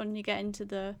Street when you get into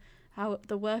the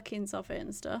workings of it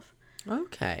and stuff.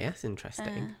 Okay, that's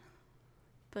interesting.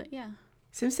 But yeah.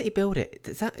 SimCity Build It,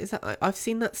 is that I've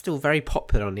seen that still very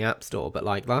popular on the App Store, but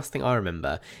like last thing I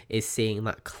remember is seeing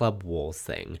that Club Wars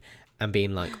thing and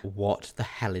being like, what the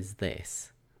hell is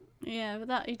this? Yeah, but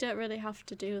that you don't really have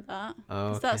to do that. Oh,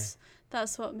 okay.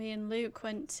 That's what me and Luke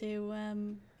went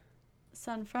to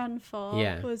San Fran for,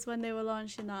 was when they were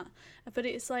launching that. But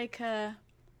it's like a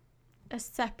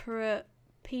separate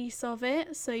piece of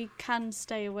it, so you can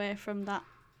stay away from that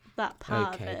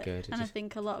part of it. Good. And I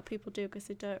think a lot of people do because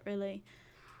they don't really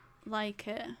like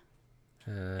it.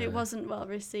 It wasn't well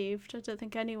received. I don't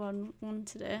think anyone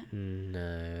wanted it.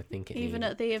 No, I think even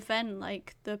at the event,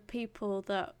 like the people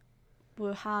that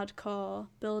were hardcore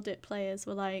Build It players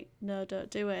were like, no, don't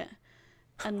do it,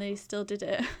 and they still did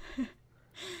it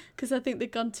because I think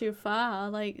they'd gone too far.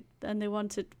 Like, and they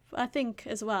wanted. I think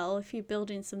as well, if you're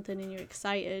building something and you're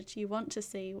excited, you want to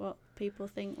see what people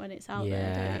think when it's out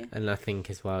there. Yeah, and I think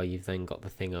as well, you've then got the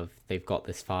thing of they've got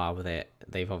this far with it.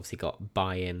 They've obviously got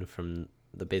buy-in from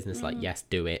the business, like, yes,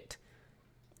 do it.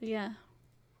 Yeah.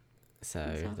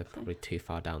 So they're probably too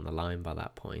far down the line by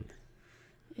that point.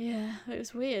 Yeah, it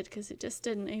was weird because it just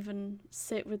didn't even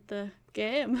sit with the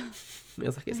game. It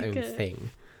was like its own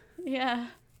thing. Yeah.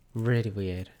 Really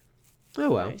weird. Oh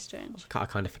well. Very strange. I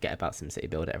kind of forget about SimCity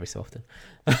Build It every so often.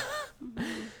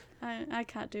 I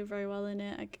can't do very well in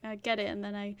it. I get it and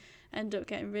then I end up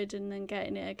getting rid and then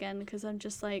getting it again because I'm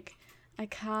just like, I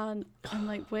can't. I'm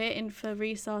like waiting for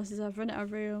resources. I've run out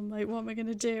of room. Like, what am I going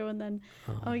to do? And then,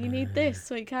 you need this,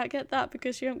 so you can't get that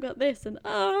because you haven't got this. And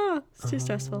it's too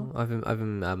stressful. I've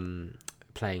been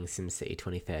playing SimCity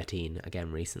 2013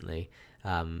 again recently,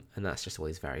 and that's just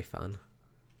always very fun.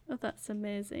 Oh, that's an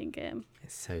amazing game.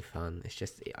 It's so fun. It's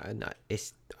just, I know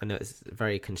it's a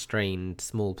very constrained,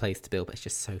 small place to build, but it's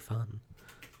just so fun.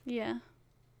 Yeah.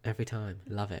 Every time,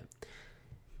 love it.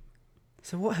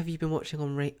 So, what have you been watching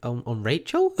on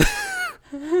Rachel?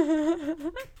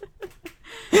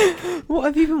 What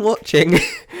have you been watching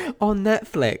on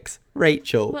Netflix,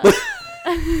 Rachel? Well,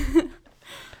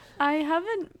 I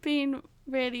haven't been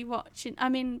really watching. I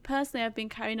mean, personally, I've been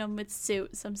carrying on with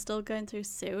Suits. I'm still going through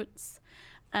Suits.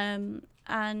 And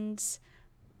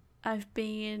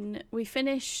we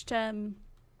finished New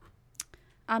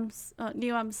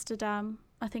Amsterdam.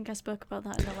 I think I spoke about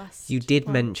that in the last You did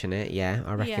mention it, yeah.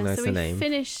 I recognise the name.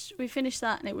 We finished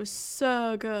that and it was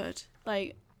so good.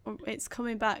 Like, it's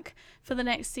coming back for the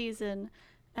next season,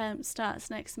 starts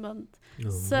next month.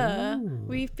 Ooh. So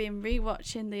we've been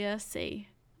rewatching The OC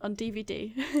on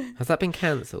DVD. Has that been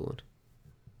cancelled?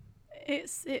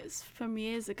 It's from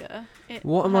years ago.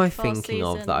 What am I thinking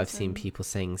of that I've seen people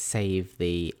saying save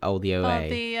the OA? Oh,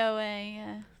 the OA,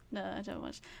 yeah. No, I don't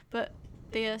watch. But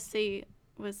the OC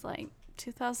was like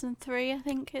 2003, I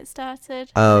think it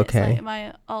started. Oh, okay. It's like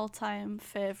my all-time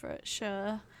favourite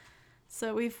show.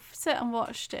 So we've sat and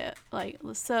watched it like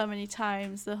so many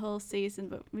times the whole season,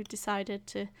 but we've decided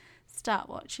to start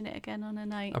watching it again on a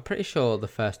night. I'm pretty sure the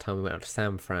first time we went out to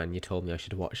San Fran, you told me I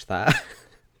should watch that.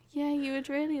 Yeah, you would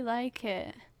really like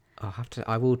it.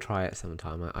 I will try it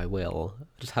sometime. I will.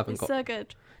 It's so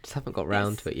good. Just haven't got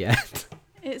round to it yet.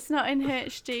 It's not in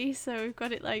HD, so we've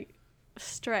got it like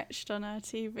stretched on our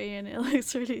TV, and it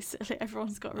looks really silly.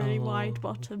 Everyone's got really wide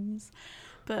bottoms,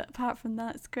 but apart from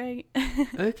that, it's great.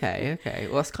 Okay.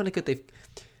 Well, that's kind of good.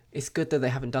 It's good that they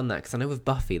haven't done that, because I know with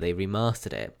Buffy they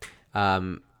remastered it,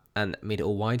 and made it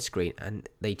all widescreen, and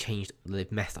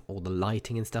they've messed up all the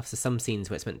lighting and stuff. So some scenes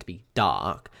where it's meant to be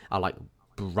dark are like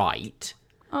bright.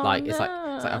 Oh, like no. it's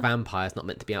like a vampire's not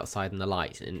meant to be outside in the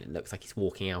light, and it looks like he's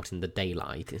walking out in the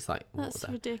daylight. It's like That's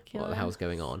ridiculous. What the hell's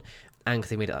going on? And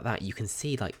because they made it like that, you can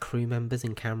see like crew members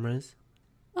in cameras.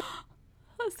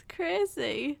 That's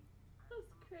crazy.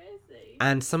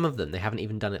 And some of them, they haven't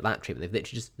even done it that treatment. They've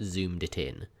literally just zoomed it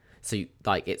in. So,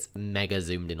 like, it's mega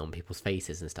zoomed in on people's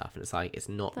faces and stuff. And it's like, it's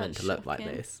not meant to look like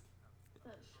this.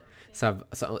 So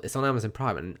it's on Amazon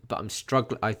Prime, but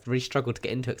I've really struggled to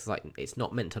get into it, because like, it's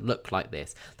not meant to look like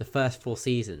this. The first 4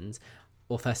 seasons,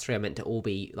 or first 3, are meant to all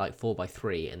be like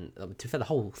 4:3. And to be fair, the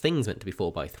whole thing's meant to be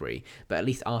 4:3. But at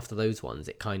least after those ones,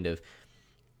 it kind of,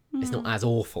 it's not as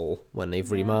awful when they've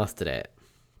remastered it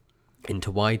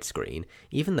into widescreen.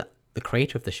 Even the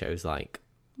creator of the show's like,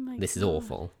 this is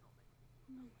awful.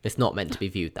 It's not meant to be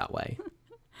viewed that way.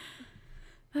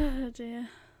 Oh dear.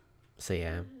 So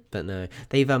yeah, but no,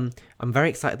 they've I'm very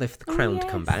excited though for The Crown to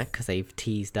come back, because they've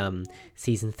teased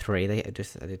season 3. They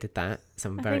did that, so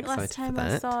I'm very excited for that. I think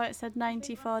last time I saw it said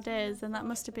 94 days, and that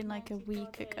must have been like a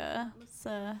week ago.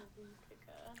 So I'm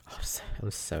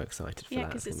so excited for that. Yeah,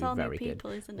 because it's all new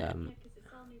people, isn't it?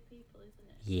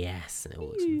 Yes, and it all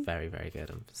looks very, very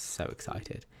good. I'm so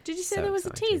excited. Did you say there was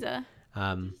a teaser?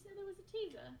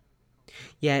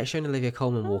 Yeah, it's showing Olivia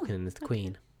Colman walking in as the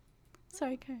Queen.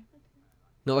 Sorry, Karen.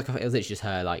 Not like it was literally just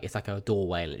her, like, it's like a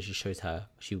doorway, and it just shows her,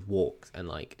 she walks and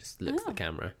like just looks at the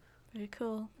camera. Very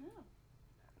cool.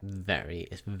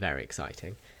 It's very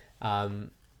exciting. So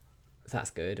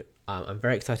that's good. I'm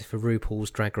very excited for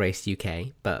RuPaul's Drag Race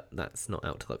UK, but that's not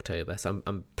out till October, so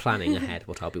I'm planning ahead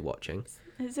what I'll be watching.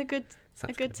 It's a good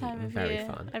time of very year.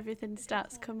 fun. Everything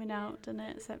starts coming out, doesn't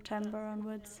it? September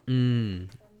onwards.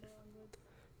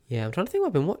 Yeah, I'm trying to think what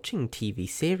I've been watching TV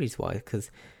series wise, because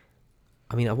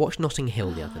I mean, I watched Notting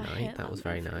Hill the other night. That was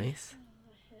very nice.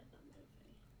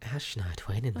 It has Shania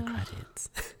Twain in the credits.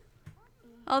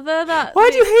 Although that. Why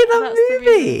do you hate that that's movie?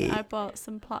 The reason I bought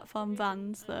some platform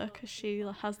Vans though, because she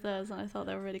has those, and I thought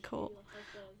they were really cool.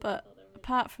 But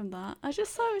apart from that, I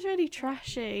just thought it was really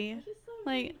trashy.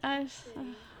 Like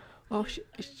Oh,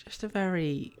 it's just a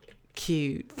very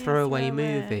cute throwaway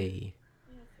movie.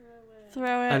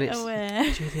 Throw it and it's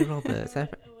away. Julia Roberts.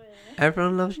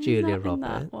 Everyone loves Julia Not in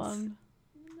Roberts. that one.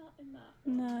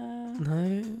 No.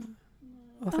 No.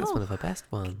 I think it's one of her best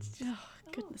ones. Oh,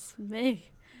 goodness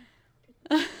me.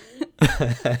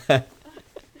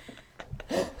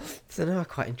 So no, I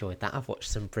quite enjoyed that. I've watched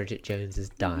some Bridget Jones's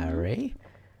Diary.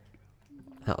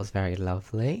 That was very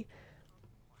lovely.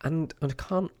 And I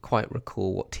can't quite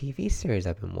recall what TV series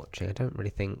I've been watching. I don't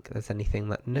really think there's anything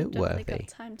that noteworthy. Definitely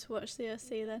got time to watch the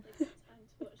OC then.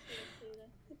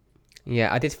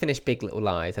 Yeah, I did finish Big Little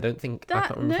Lies. I can't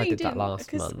remember if I did that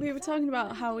last month. Because we were talking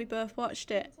about how we both watched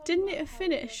it. Didn't it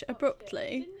finish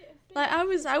abruptly? Like I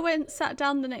sat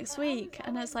down the next week,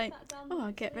 and I was like, oh,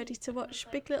 I'll get ready to watch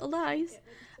Big Little Lies.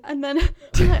 And then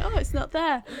I'm like, oh, it's not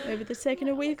there. Maybe they're taking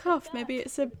a week off. Maybe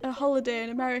it's a holiday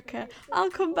in America. I'll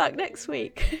come back next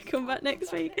week. I'm going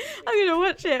to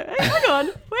watch it. Hey, hang on.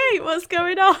 Wait, what's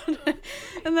going on?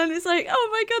 And then it's like, oh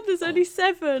my God, there's only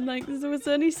 7. Like, there was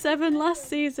only 7 last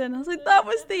season. I was like, that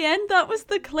was the end. That was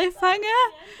the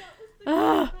cliffhanger.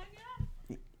 Ugh.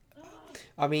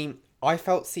 I mean, I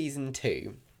felt season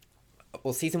 2...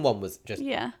 Well, season 1 was just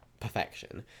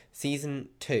perfection. Season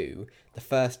 2, the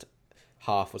first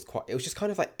half was it was just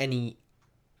kind of like any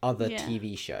other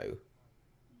TV show.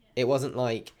 It wasn't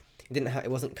like it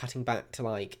wasn't cutting back to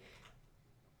like,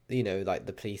 you know, like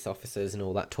the police officers and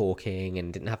all that talking,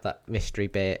 and didn't have that mystery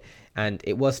bit. And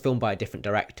it was filmed by a different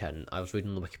director, and I was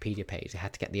reading on the Wikipedia page, they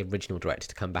had to get the original director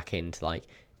to come back in to like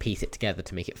piece it together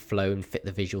to make it flow and fit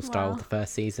the visual style of the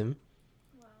first season.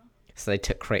 So they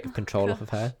took creative control off of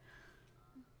her.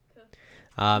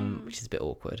 Which is a bit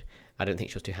awkward. I don't think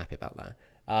she was too happy about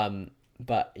that.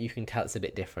 But you can tell it's a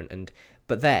bit different.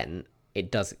 But then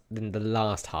it does. In the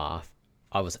last half,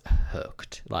 I was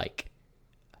hooked. Like,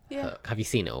 hooked. Have you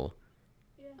seen it all?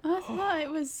 I thought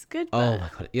it was good. Oh my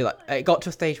God! It got to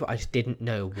a stage where I just didn't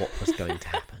know what was going to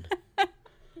happen.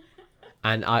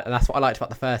 And that's what I liked about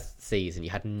the first season. You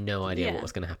had no idea what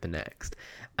was going to happen next.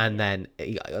 And then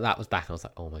that was back, and I was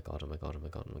like, oh my God, oh my God, oh my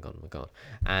God, oh my God, oh my God.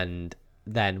 And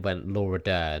then when Laura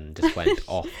Dern just went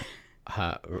off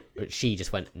she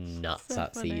just went nuts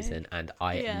that season, and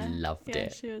I loved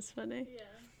it. She was funny.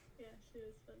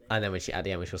 And then when at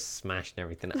the end when she was smashed and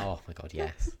everything, oh my God,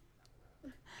 yes.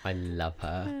 I love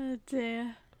her. Oh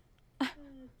dear.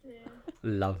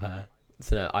 Love her.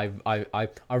 So no,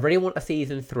 I really want a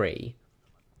season 3,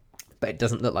 but it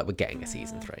doesn't look like we're getting a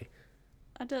season 3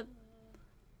 I don't.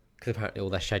 because apparently all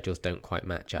their schedules don't quite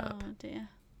match up. Oh dear.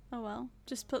 Oh well.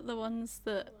 Just put the ones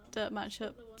that don't match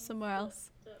up somewhere else.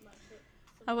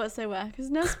 I won't say where, because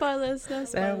no spoilers, no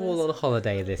spoilers. They're all on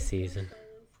holiday this season.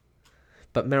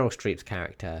 But Meryl Streep's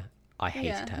character, I hated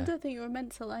Yeah, I her. don't think you were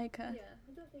meant to like her.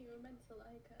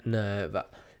 No,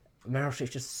 but Meryl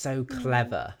Streep's just so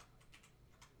clever.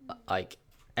 Like,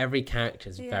 every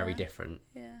character's very Yeah. different.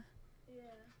 Yeah.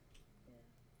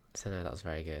 So no, that was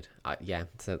very good. Yeah,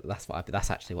 so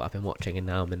that's actually what I've been watching, and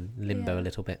now I'm in limbo Yeah. a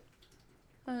little bit.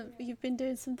 You've been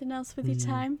doing something else with your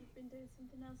time?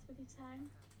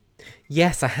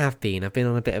 Yes, I have been. I've been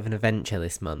on a bit of an adventure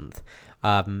this month.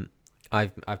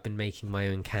 I've been making my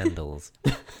own candles.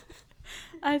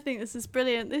 I think this is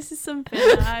brilliant. This is something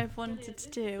that I've wanted to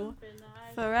do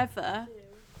forever,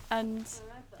 and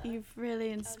you've really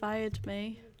inspired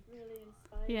me.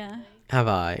 Yeah. Have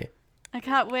I? I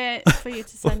can't wait for you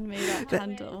to send me that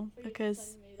candle,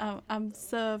 because I'm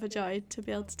so overjoyed to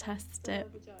be able to test it.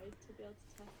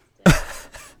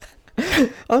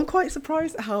 I'm quite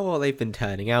surprised at how well they've been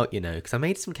turning out, because I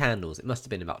made some candles. It must have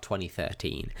been about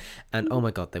 2013, and oh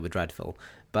my god, they were dreadful.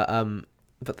 But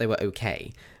they were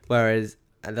okay. Whereas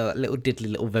they're little diddly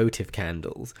little votive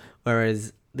candles.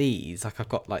 Whereas these, like, I've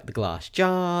got like the glass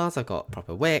jars, I've got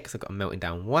proper wicks, I've got a melting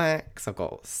down wax, I've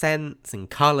got scents and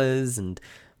colours and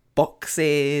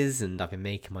boxes, and I've been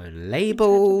making my own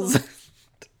labels.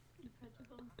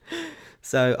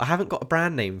 So I haven't got a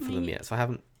brand name for them yet.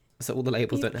 So all the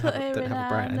labels don't have a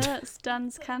brand. Notes,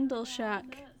 Dan's Candle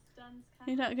Shack.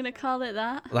 You're not going to call it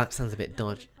that? Well, that sounds a bit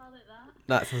dodgy.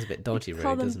 That sounds a bit dodgy,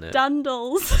 Call really, them doesn't it?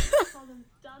 Dandles.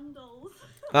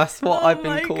 That's what Oh I've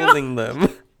been my calling them.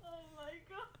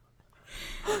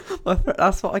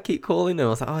 That's what I keep calling them. I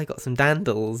was like, I got some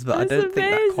dandles, but That's I don't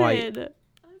think that quite. amazing.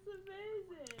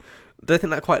 I don't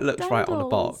think that quite looks right on a Dandles.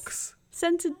 box.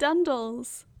 Scented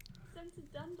Dandles.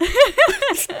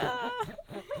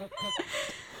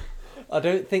 I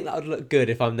don't think that would look good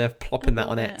if I'm there plopping that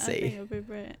on I think Etsy. it would be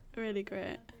great. Really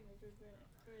great.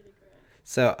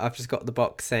 So I've just got the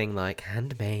box saying like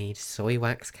handmade soy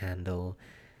wax candle,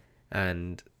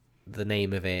 and the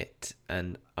name of it,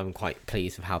 and I'm quite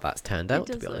pleased with how that's turned out.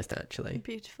 To does be honest, look actually.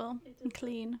 Beautiful and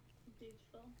clean.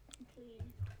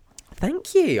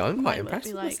 Thank you. I'm quite Mine won't impressed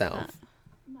be with like myself. that.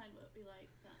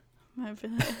 Might be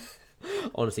like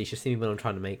Honestly, you should see me when I'm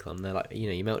trying to make them. They're like,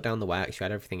 you melt down the wax, you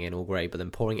add everything in all grey, but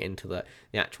then pouring it into the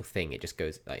actual thing, it just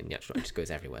goes it just goes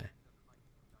everywhere.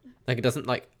 Like, it doesn't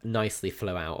like nicely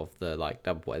flow out of the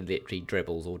it literally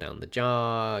dribbles all down the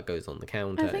jar, goes on the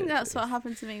counter. I think that's what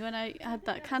happened to me when I had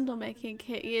that candle making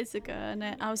kit years ago, and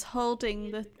I was holding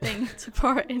the thing to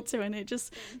pour it into, and it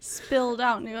just spilled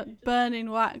out, and you got burning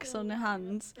wax on your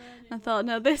hands. I thought,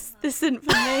 no, this isn't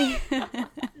for me.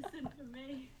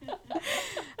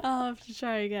 I'll have to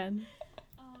try again.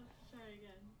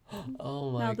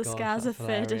 Oh my god. Now the scars that's have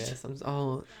faded.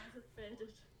 hilarious.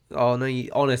 Oh no,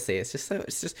 honestly, it's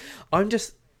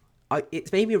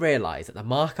made me realise that the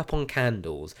markup on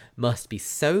candles must be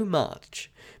so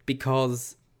much,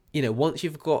 because, once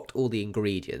you've got all the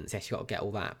ingredients, yes, you've got to get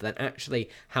all that, but then actually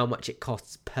how much it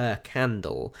costs per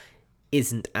candle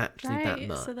isn't actually that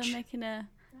much. So they're making a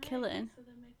killing.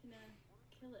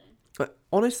 But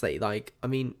honestly,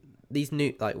 these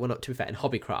new, not to be fair, in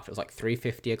Hobbycraft, it was like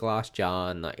 $3.50 a glass jar,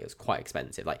 and it was quite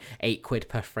expensive, like £8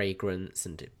 per fragrance,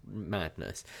 and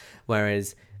madness.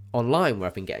 Whereas online, where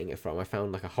I've been getting it from, I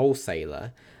found like a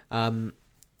wholesaler.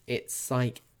 It's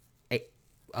like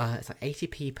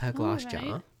 80p per glass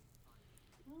jar.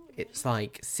 It's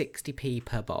like 60p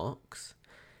per box.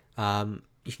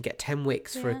 You can get 10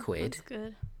 wicks for £1. That's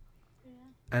good.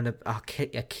 And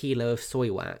a kilo of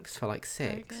soy wax for like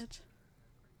Very £6. good.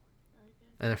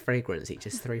 And a fragrance each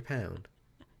is £3.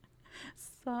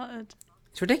 Sorted.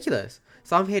 It's ridiculous.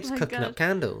 So I'm here just My cooking God. up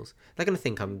candles. They're going to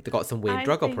think I've got some weird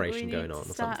drug operation going on or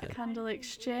Start something. a candle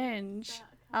exchange.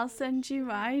 I'll send you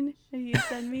mine, and you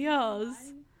send me yours.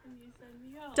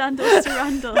 Dandles to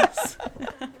Randalls.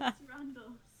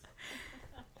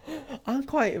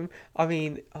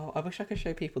 I wish I could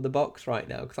show people the box right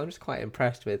now, because I'm just quite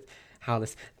impressed with how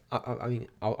this.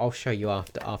 I'll show you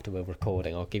after we're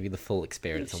recording. I'll give you the full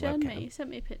experience You've on shown webcam. me. You sent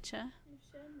me a picture.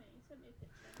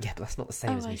 Yeah, but that's not the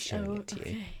same as me showing it to you.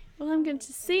 Okay. Well, I'm going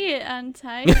to see it, aren't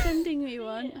I? Sending me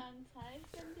one.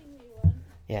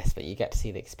 Yes, but you get to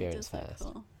see the It experience does look first.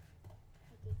 cool.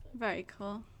 Very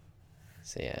cool.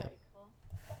 So yeah,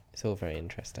 it's all very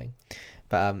interesting.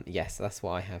 But yes, that's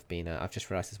what I have been. I've just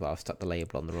realised as well, I've stuck the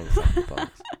label on the wrong side of the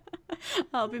box.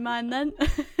 That'll be mine then.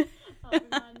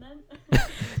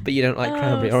 But you don't like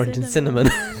cranberry, orange, and cinnamon.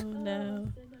 Oh, no.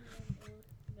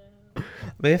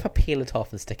 Maybe if I peel it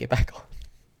off and stick it back on.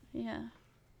 Yeah.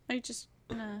 I just,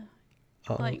 no.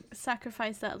 Oh, Like,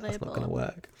 sacrifice that label. that's not going to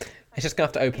work. It's just going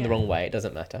to have to open the wrong way. It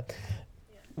doesn't matter.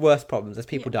 Worst problems. There's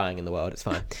people dying in the world. It's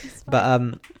fine. It's But,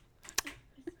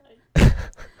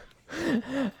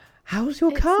 how's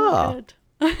your It's car? not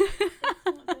good.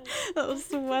 That was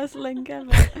the worst link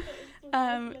ever.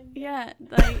 Yeah,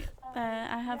 like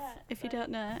I have. If you don't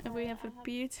know, we had a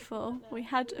beautiful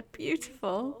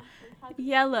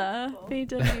yellow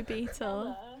VW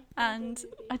Beetle, and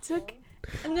I took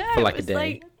For like a it was day.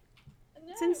 like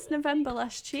since November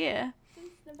last year,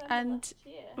 and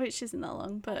which isn't that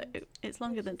long, but it's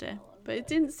longer than a day. But it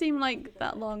didn't seem like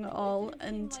that long at all,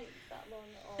 and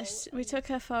we took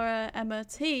her for a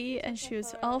MOT and she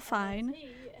was all fine,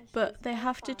 but they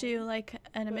have to do like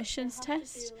an emissions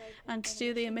test, and to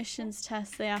do the emissions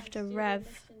test they have to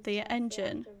rev the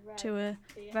engine to a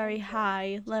very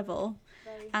high level,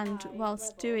 and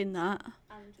whilst doing that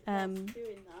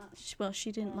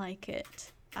she didn't like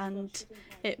it, and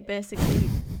it basically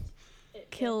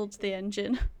killed the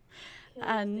engine.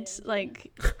 And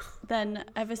like then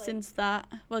ever since that,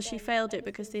 well, she failed it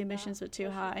because the emissions were too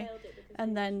high,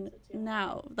 and then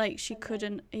now like she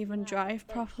couldn't even drive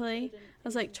properly. I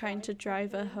was like trying to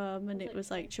drive her home and it was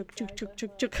like chuk chuk chuk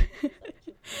chuk chuk. I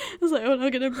was like, we're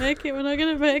not gonna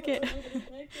make it.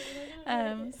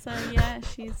 So yeah,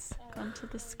 she's gone to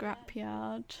the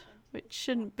scrapyard, which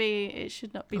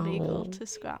should not be legal to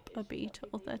scrap a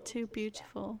Beetle. They're too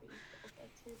beautiful.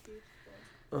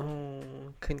 Oh,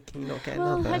 can you not get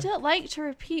Well, another? I don't like to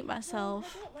repeat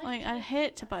myself. Like, I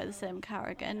hate to buy the same car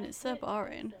again. It's so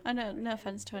boring. I know, no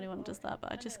offense to anyone who does that,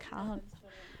 but I just can't.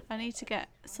 I need to get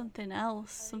something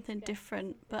else, something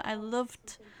different. But I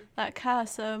loved that car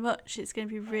so much, it's going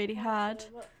to be really hard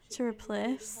to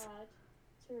replace.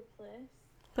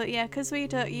 But yeah, because we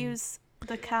don't use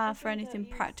the car for anything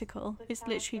practical, it's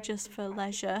literally just for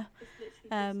leisure.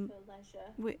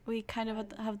 We kind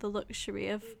of have the luxury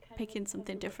of picking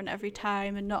something different every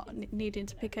time and not needing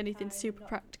to pick anything super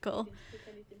practical.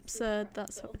 So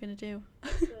that's what we're going to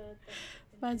do.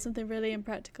 Find something really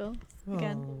impractical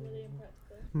again. Oh,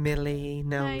 Millie,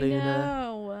 now I Luna.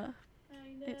 know.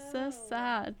 It's so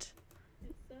sad.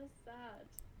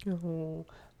 Oh,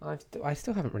 I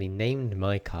still haven't really named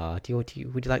my car. Would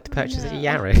you like to purchase a No.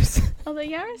 Yaris? Oh, the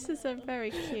Yaris are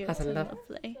very cute Has a and love-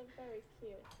 lovely.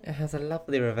 It has a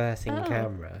lovely reversing Oh.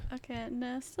 camera. Okay,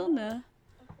 no, still no.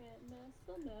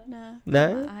 No.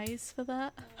 No? My eyes for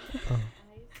that.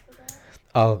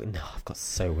 Oh no, I've got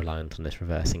so reliant on this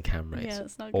reversing camera. Yeah, It's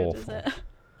it's not good, awful. is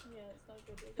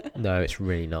it? No, it's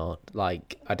really not.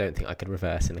 Like, I don't think I could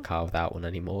reverse in a car without one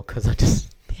anymore because I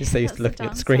just so used to That's looking at the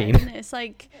downside, screen. isn't it? It's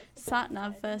like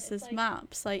sat-nav versus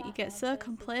maps. Like, you get so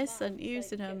complacent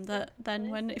using them that then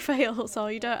when it fails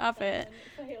or you don't have it,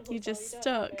 you're just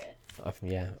stuck.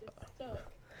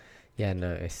 Yeah,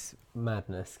 no, it's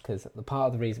madness because the part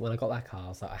of the reason when I got that car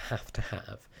was that I have to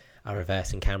have a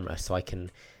reversing camera so I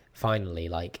can finally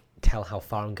like tell how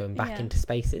far I'm going back Yeah. into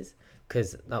spaces,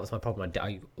 because that was my problem.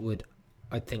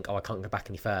 I'd think, oh, I can't go back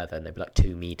any further, and there'd be like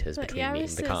 2 meters But between me and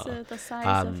the car. Yaris is the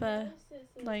size of a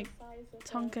like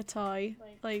Tonka toy.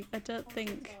 Like, I don't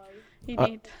think you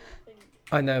need.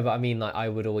 I know, but I mean, like, I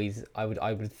would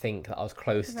think that I was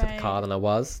closer to the car Right. than I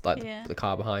was, like Yeah. the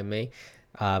car behind me,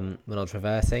 when I was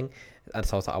reversing, and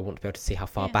so I was like, I want to be able to see how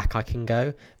far Yeah. back I can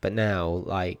go. But now,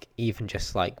 like, even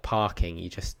just like parking, you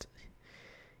just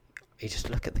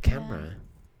look at the camera.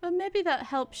 But maybe that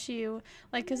helps you.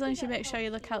 Like, as long as you make sure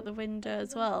you look out the window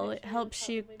as well, it helps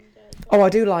you. Oh, I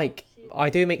do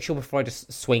make sure before I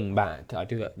just swing back.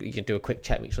 You can do a quick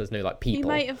check, make sure there's no like people. You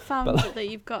might have found but- that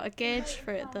you've got a gauge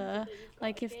for it though.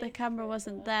 Like, if the camera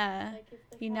wasn't there,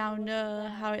 you now know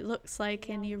how it looks like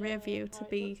in your rear view to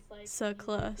be so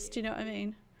close. Do you know what I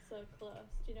mean?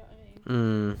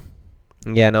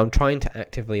 Yeah, no, I'm trying to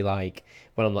actively, like,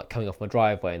 when I'm like coming off my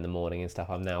driveway in the morning and stuff,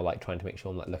 I'm now like trying to make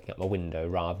sure I'm like looking at my window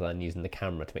rather than using the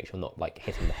camera to make sure I'm not like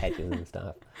hitting the hedges and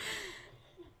stuff.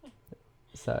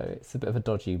 So it's a bit of a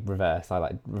dodgy reverse. I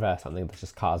like reverse something that's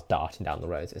just cars darting down the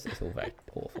roads. It's all very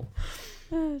awful.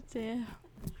 Oh dear.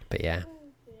 But yeah.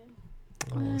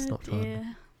 Oh, it's not fun.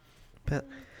 dear.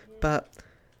 But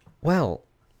well,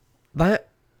 that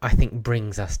I think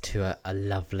brings us to a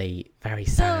lovely, very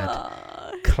sad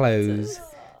Oh, close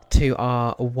to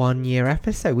our 1 year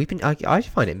episode. We've been I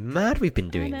find it mad we've been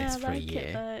doing this for a year.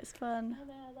 It, though. It's fun.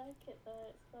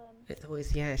 It's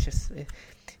always it's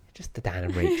just the Dan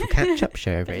and Rachel catch up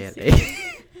show really.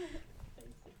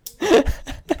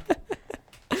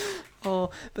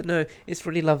 Oh, but no, it's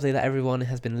really lovely that everyone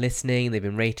has been listening. They've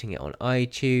been rating it on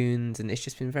iTunes, and it's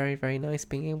just been very, very nice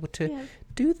being able to Yeah,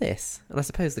 do this. And I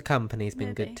suppose the company's been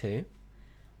maybe. good too.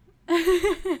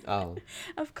 Oh,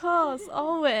 Of course,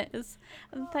 always.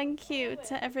 And thank you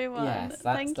to everyone. Yes,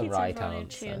 that's thank the you right to everyone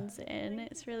answer. who tunes in.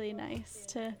 It's really nice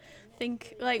to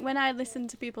think, like, when I listen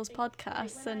to people's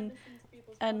podcasts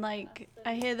and like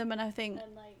I hear them and I think,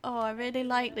 oh, I really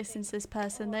like listening to this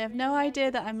person. They have no idea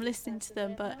that I'm listening to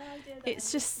them, but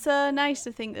it's just so nice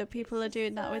to think that people are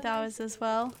doing that with ours as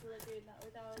well.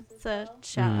 So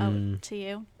shout out to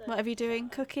you. Whatever you're doing,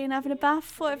 cooking, having a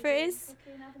bath, whatever it is.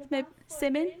 Maybe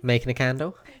simming, making a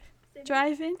candle.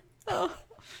 driving. Oh.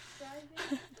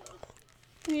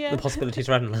 Yeah. The possibilities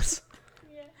are endless.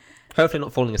 Hopefully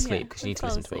not falling asleep because you need to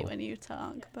fall listen to it asleep all. when you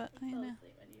talk, but I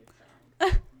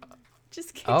know.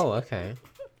 Just kidding. Oh, okay.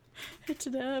 Hit a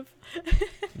nerve.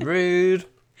 Rude.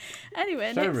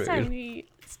 Anyway, So next rude. time we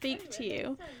speak to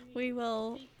you, we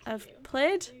will have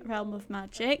played Realm of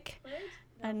Magic,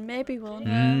 and maybe we'll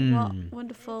know what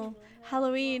wonderful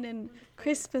Halloween and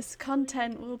Christmas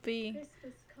content we'll be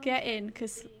getting,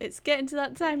 because it's getting to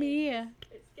that time of year.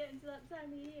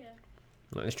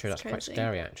 That is true. That's quite crazy.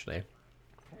 scary, actually.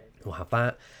 We'll have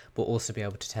that. We'll also be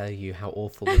able to tell you how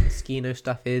awful the Moschino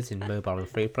stuff is in mobile and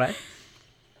free play.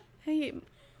 Hey,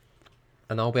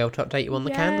 And I'll be able to update you on the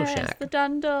Candle Shack. the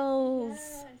Dandles.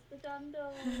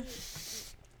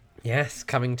 Yes,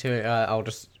 coming to it. I'll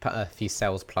just put a few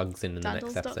sales plugs in the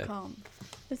next episode. Dandles.com.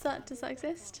 Does that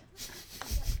exist?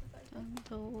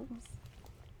 Dandles.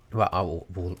 Well,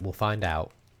 we'll find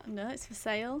out. No, it's for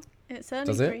sale. It's only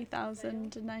Does it?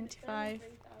 $3,095.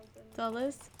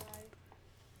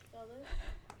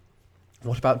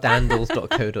 What about dandles.co.uk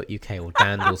or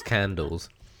Dandles Candles?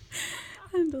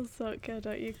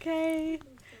 Handles.co.uk.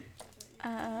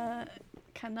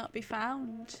 Cannot be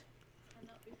found.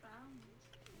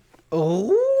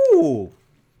 Oh!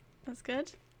 That's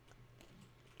good.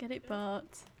 Get it bought.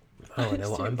 Oh, I know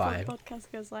what I'm buying. Before the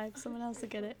podcast goes live, someone else will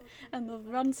get it, and they'll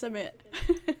ransom it.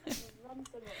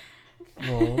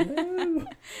 Oh, no.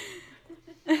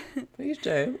 Please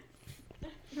do.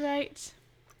 Right.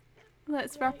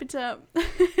 Let's wrap it up.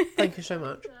 Thank you so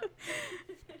much.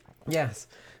 Yes.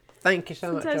 Thank you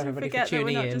so much, Sometimes we everybody, for forget that we're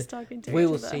tuning not in. just talking to We each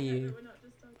will other. see you.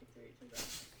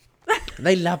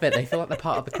 They love it. They feel like they're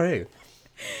part of the crew.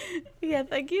 Yeah,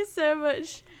 thank you so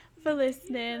much for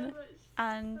listening,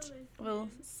 and we'll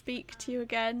speak to you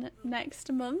again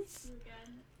next month.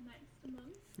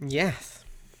 Yes.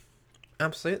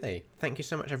 Absolutely. Thank you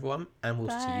so much, everyone, and we'll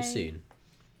see you Bye. soon.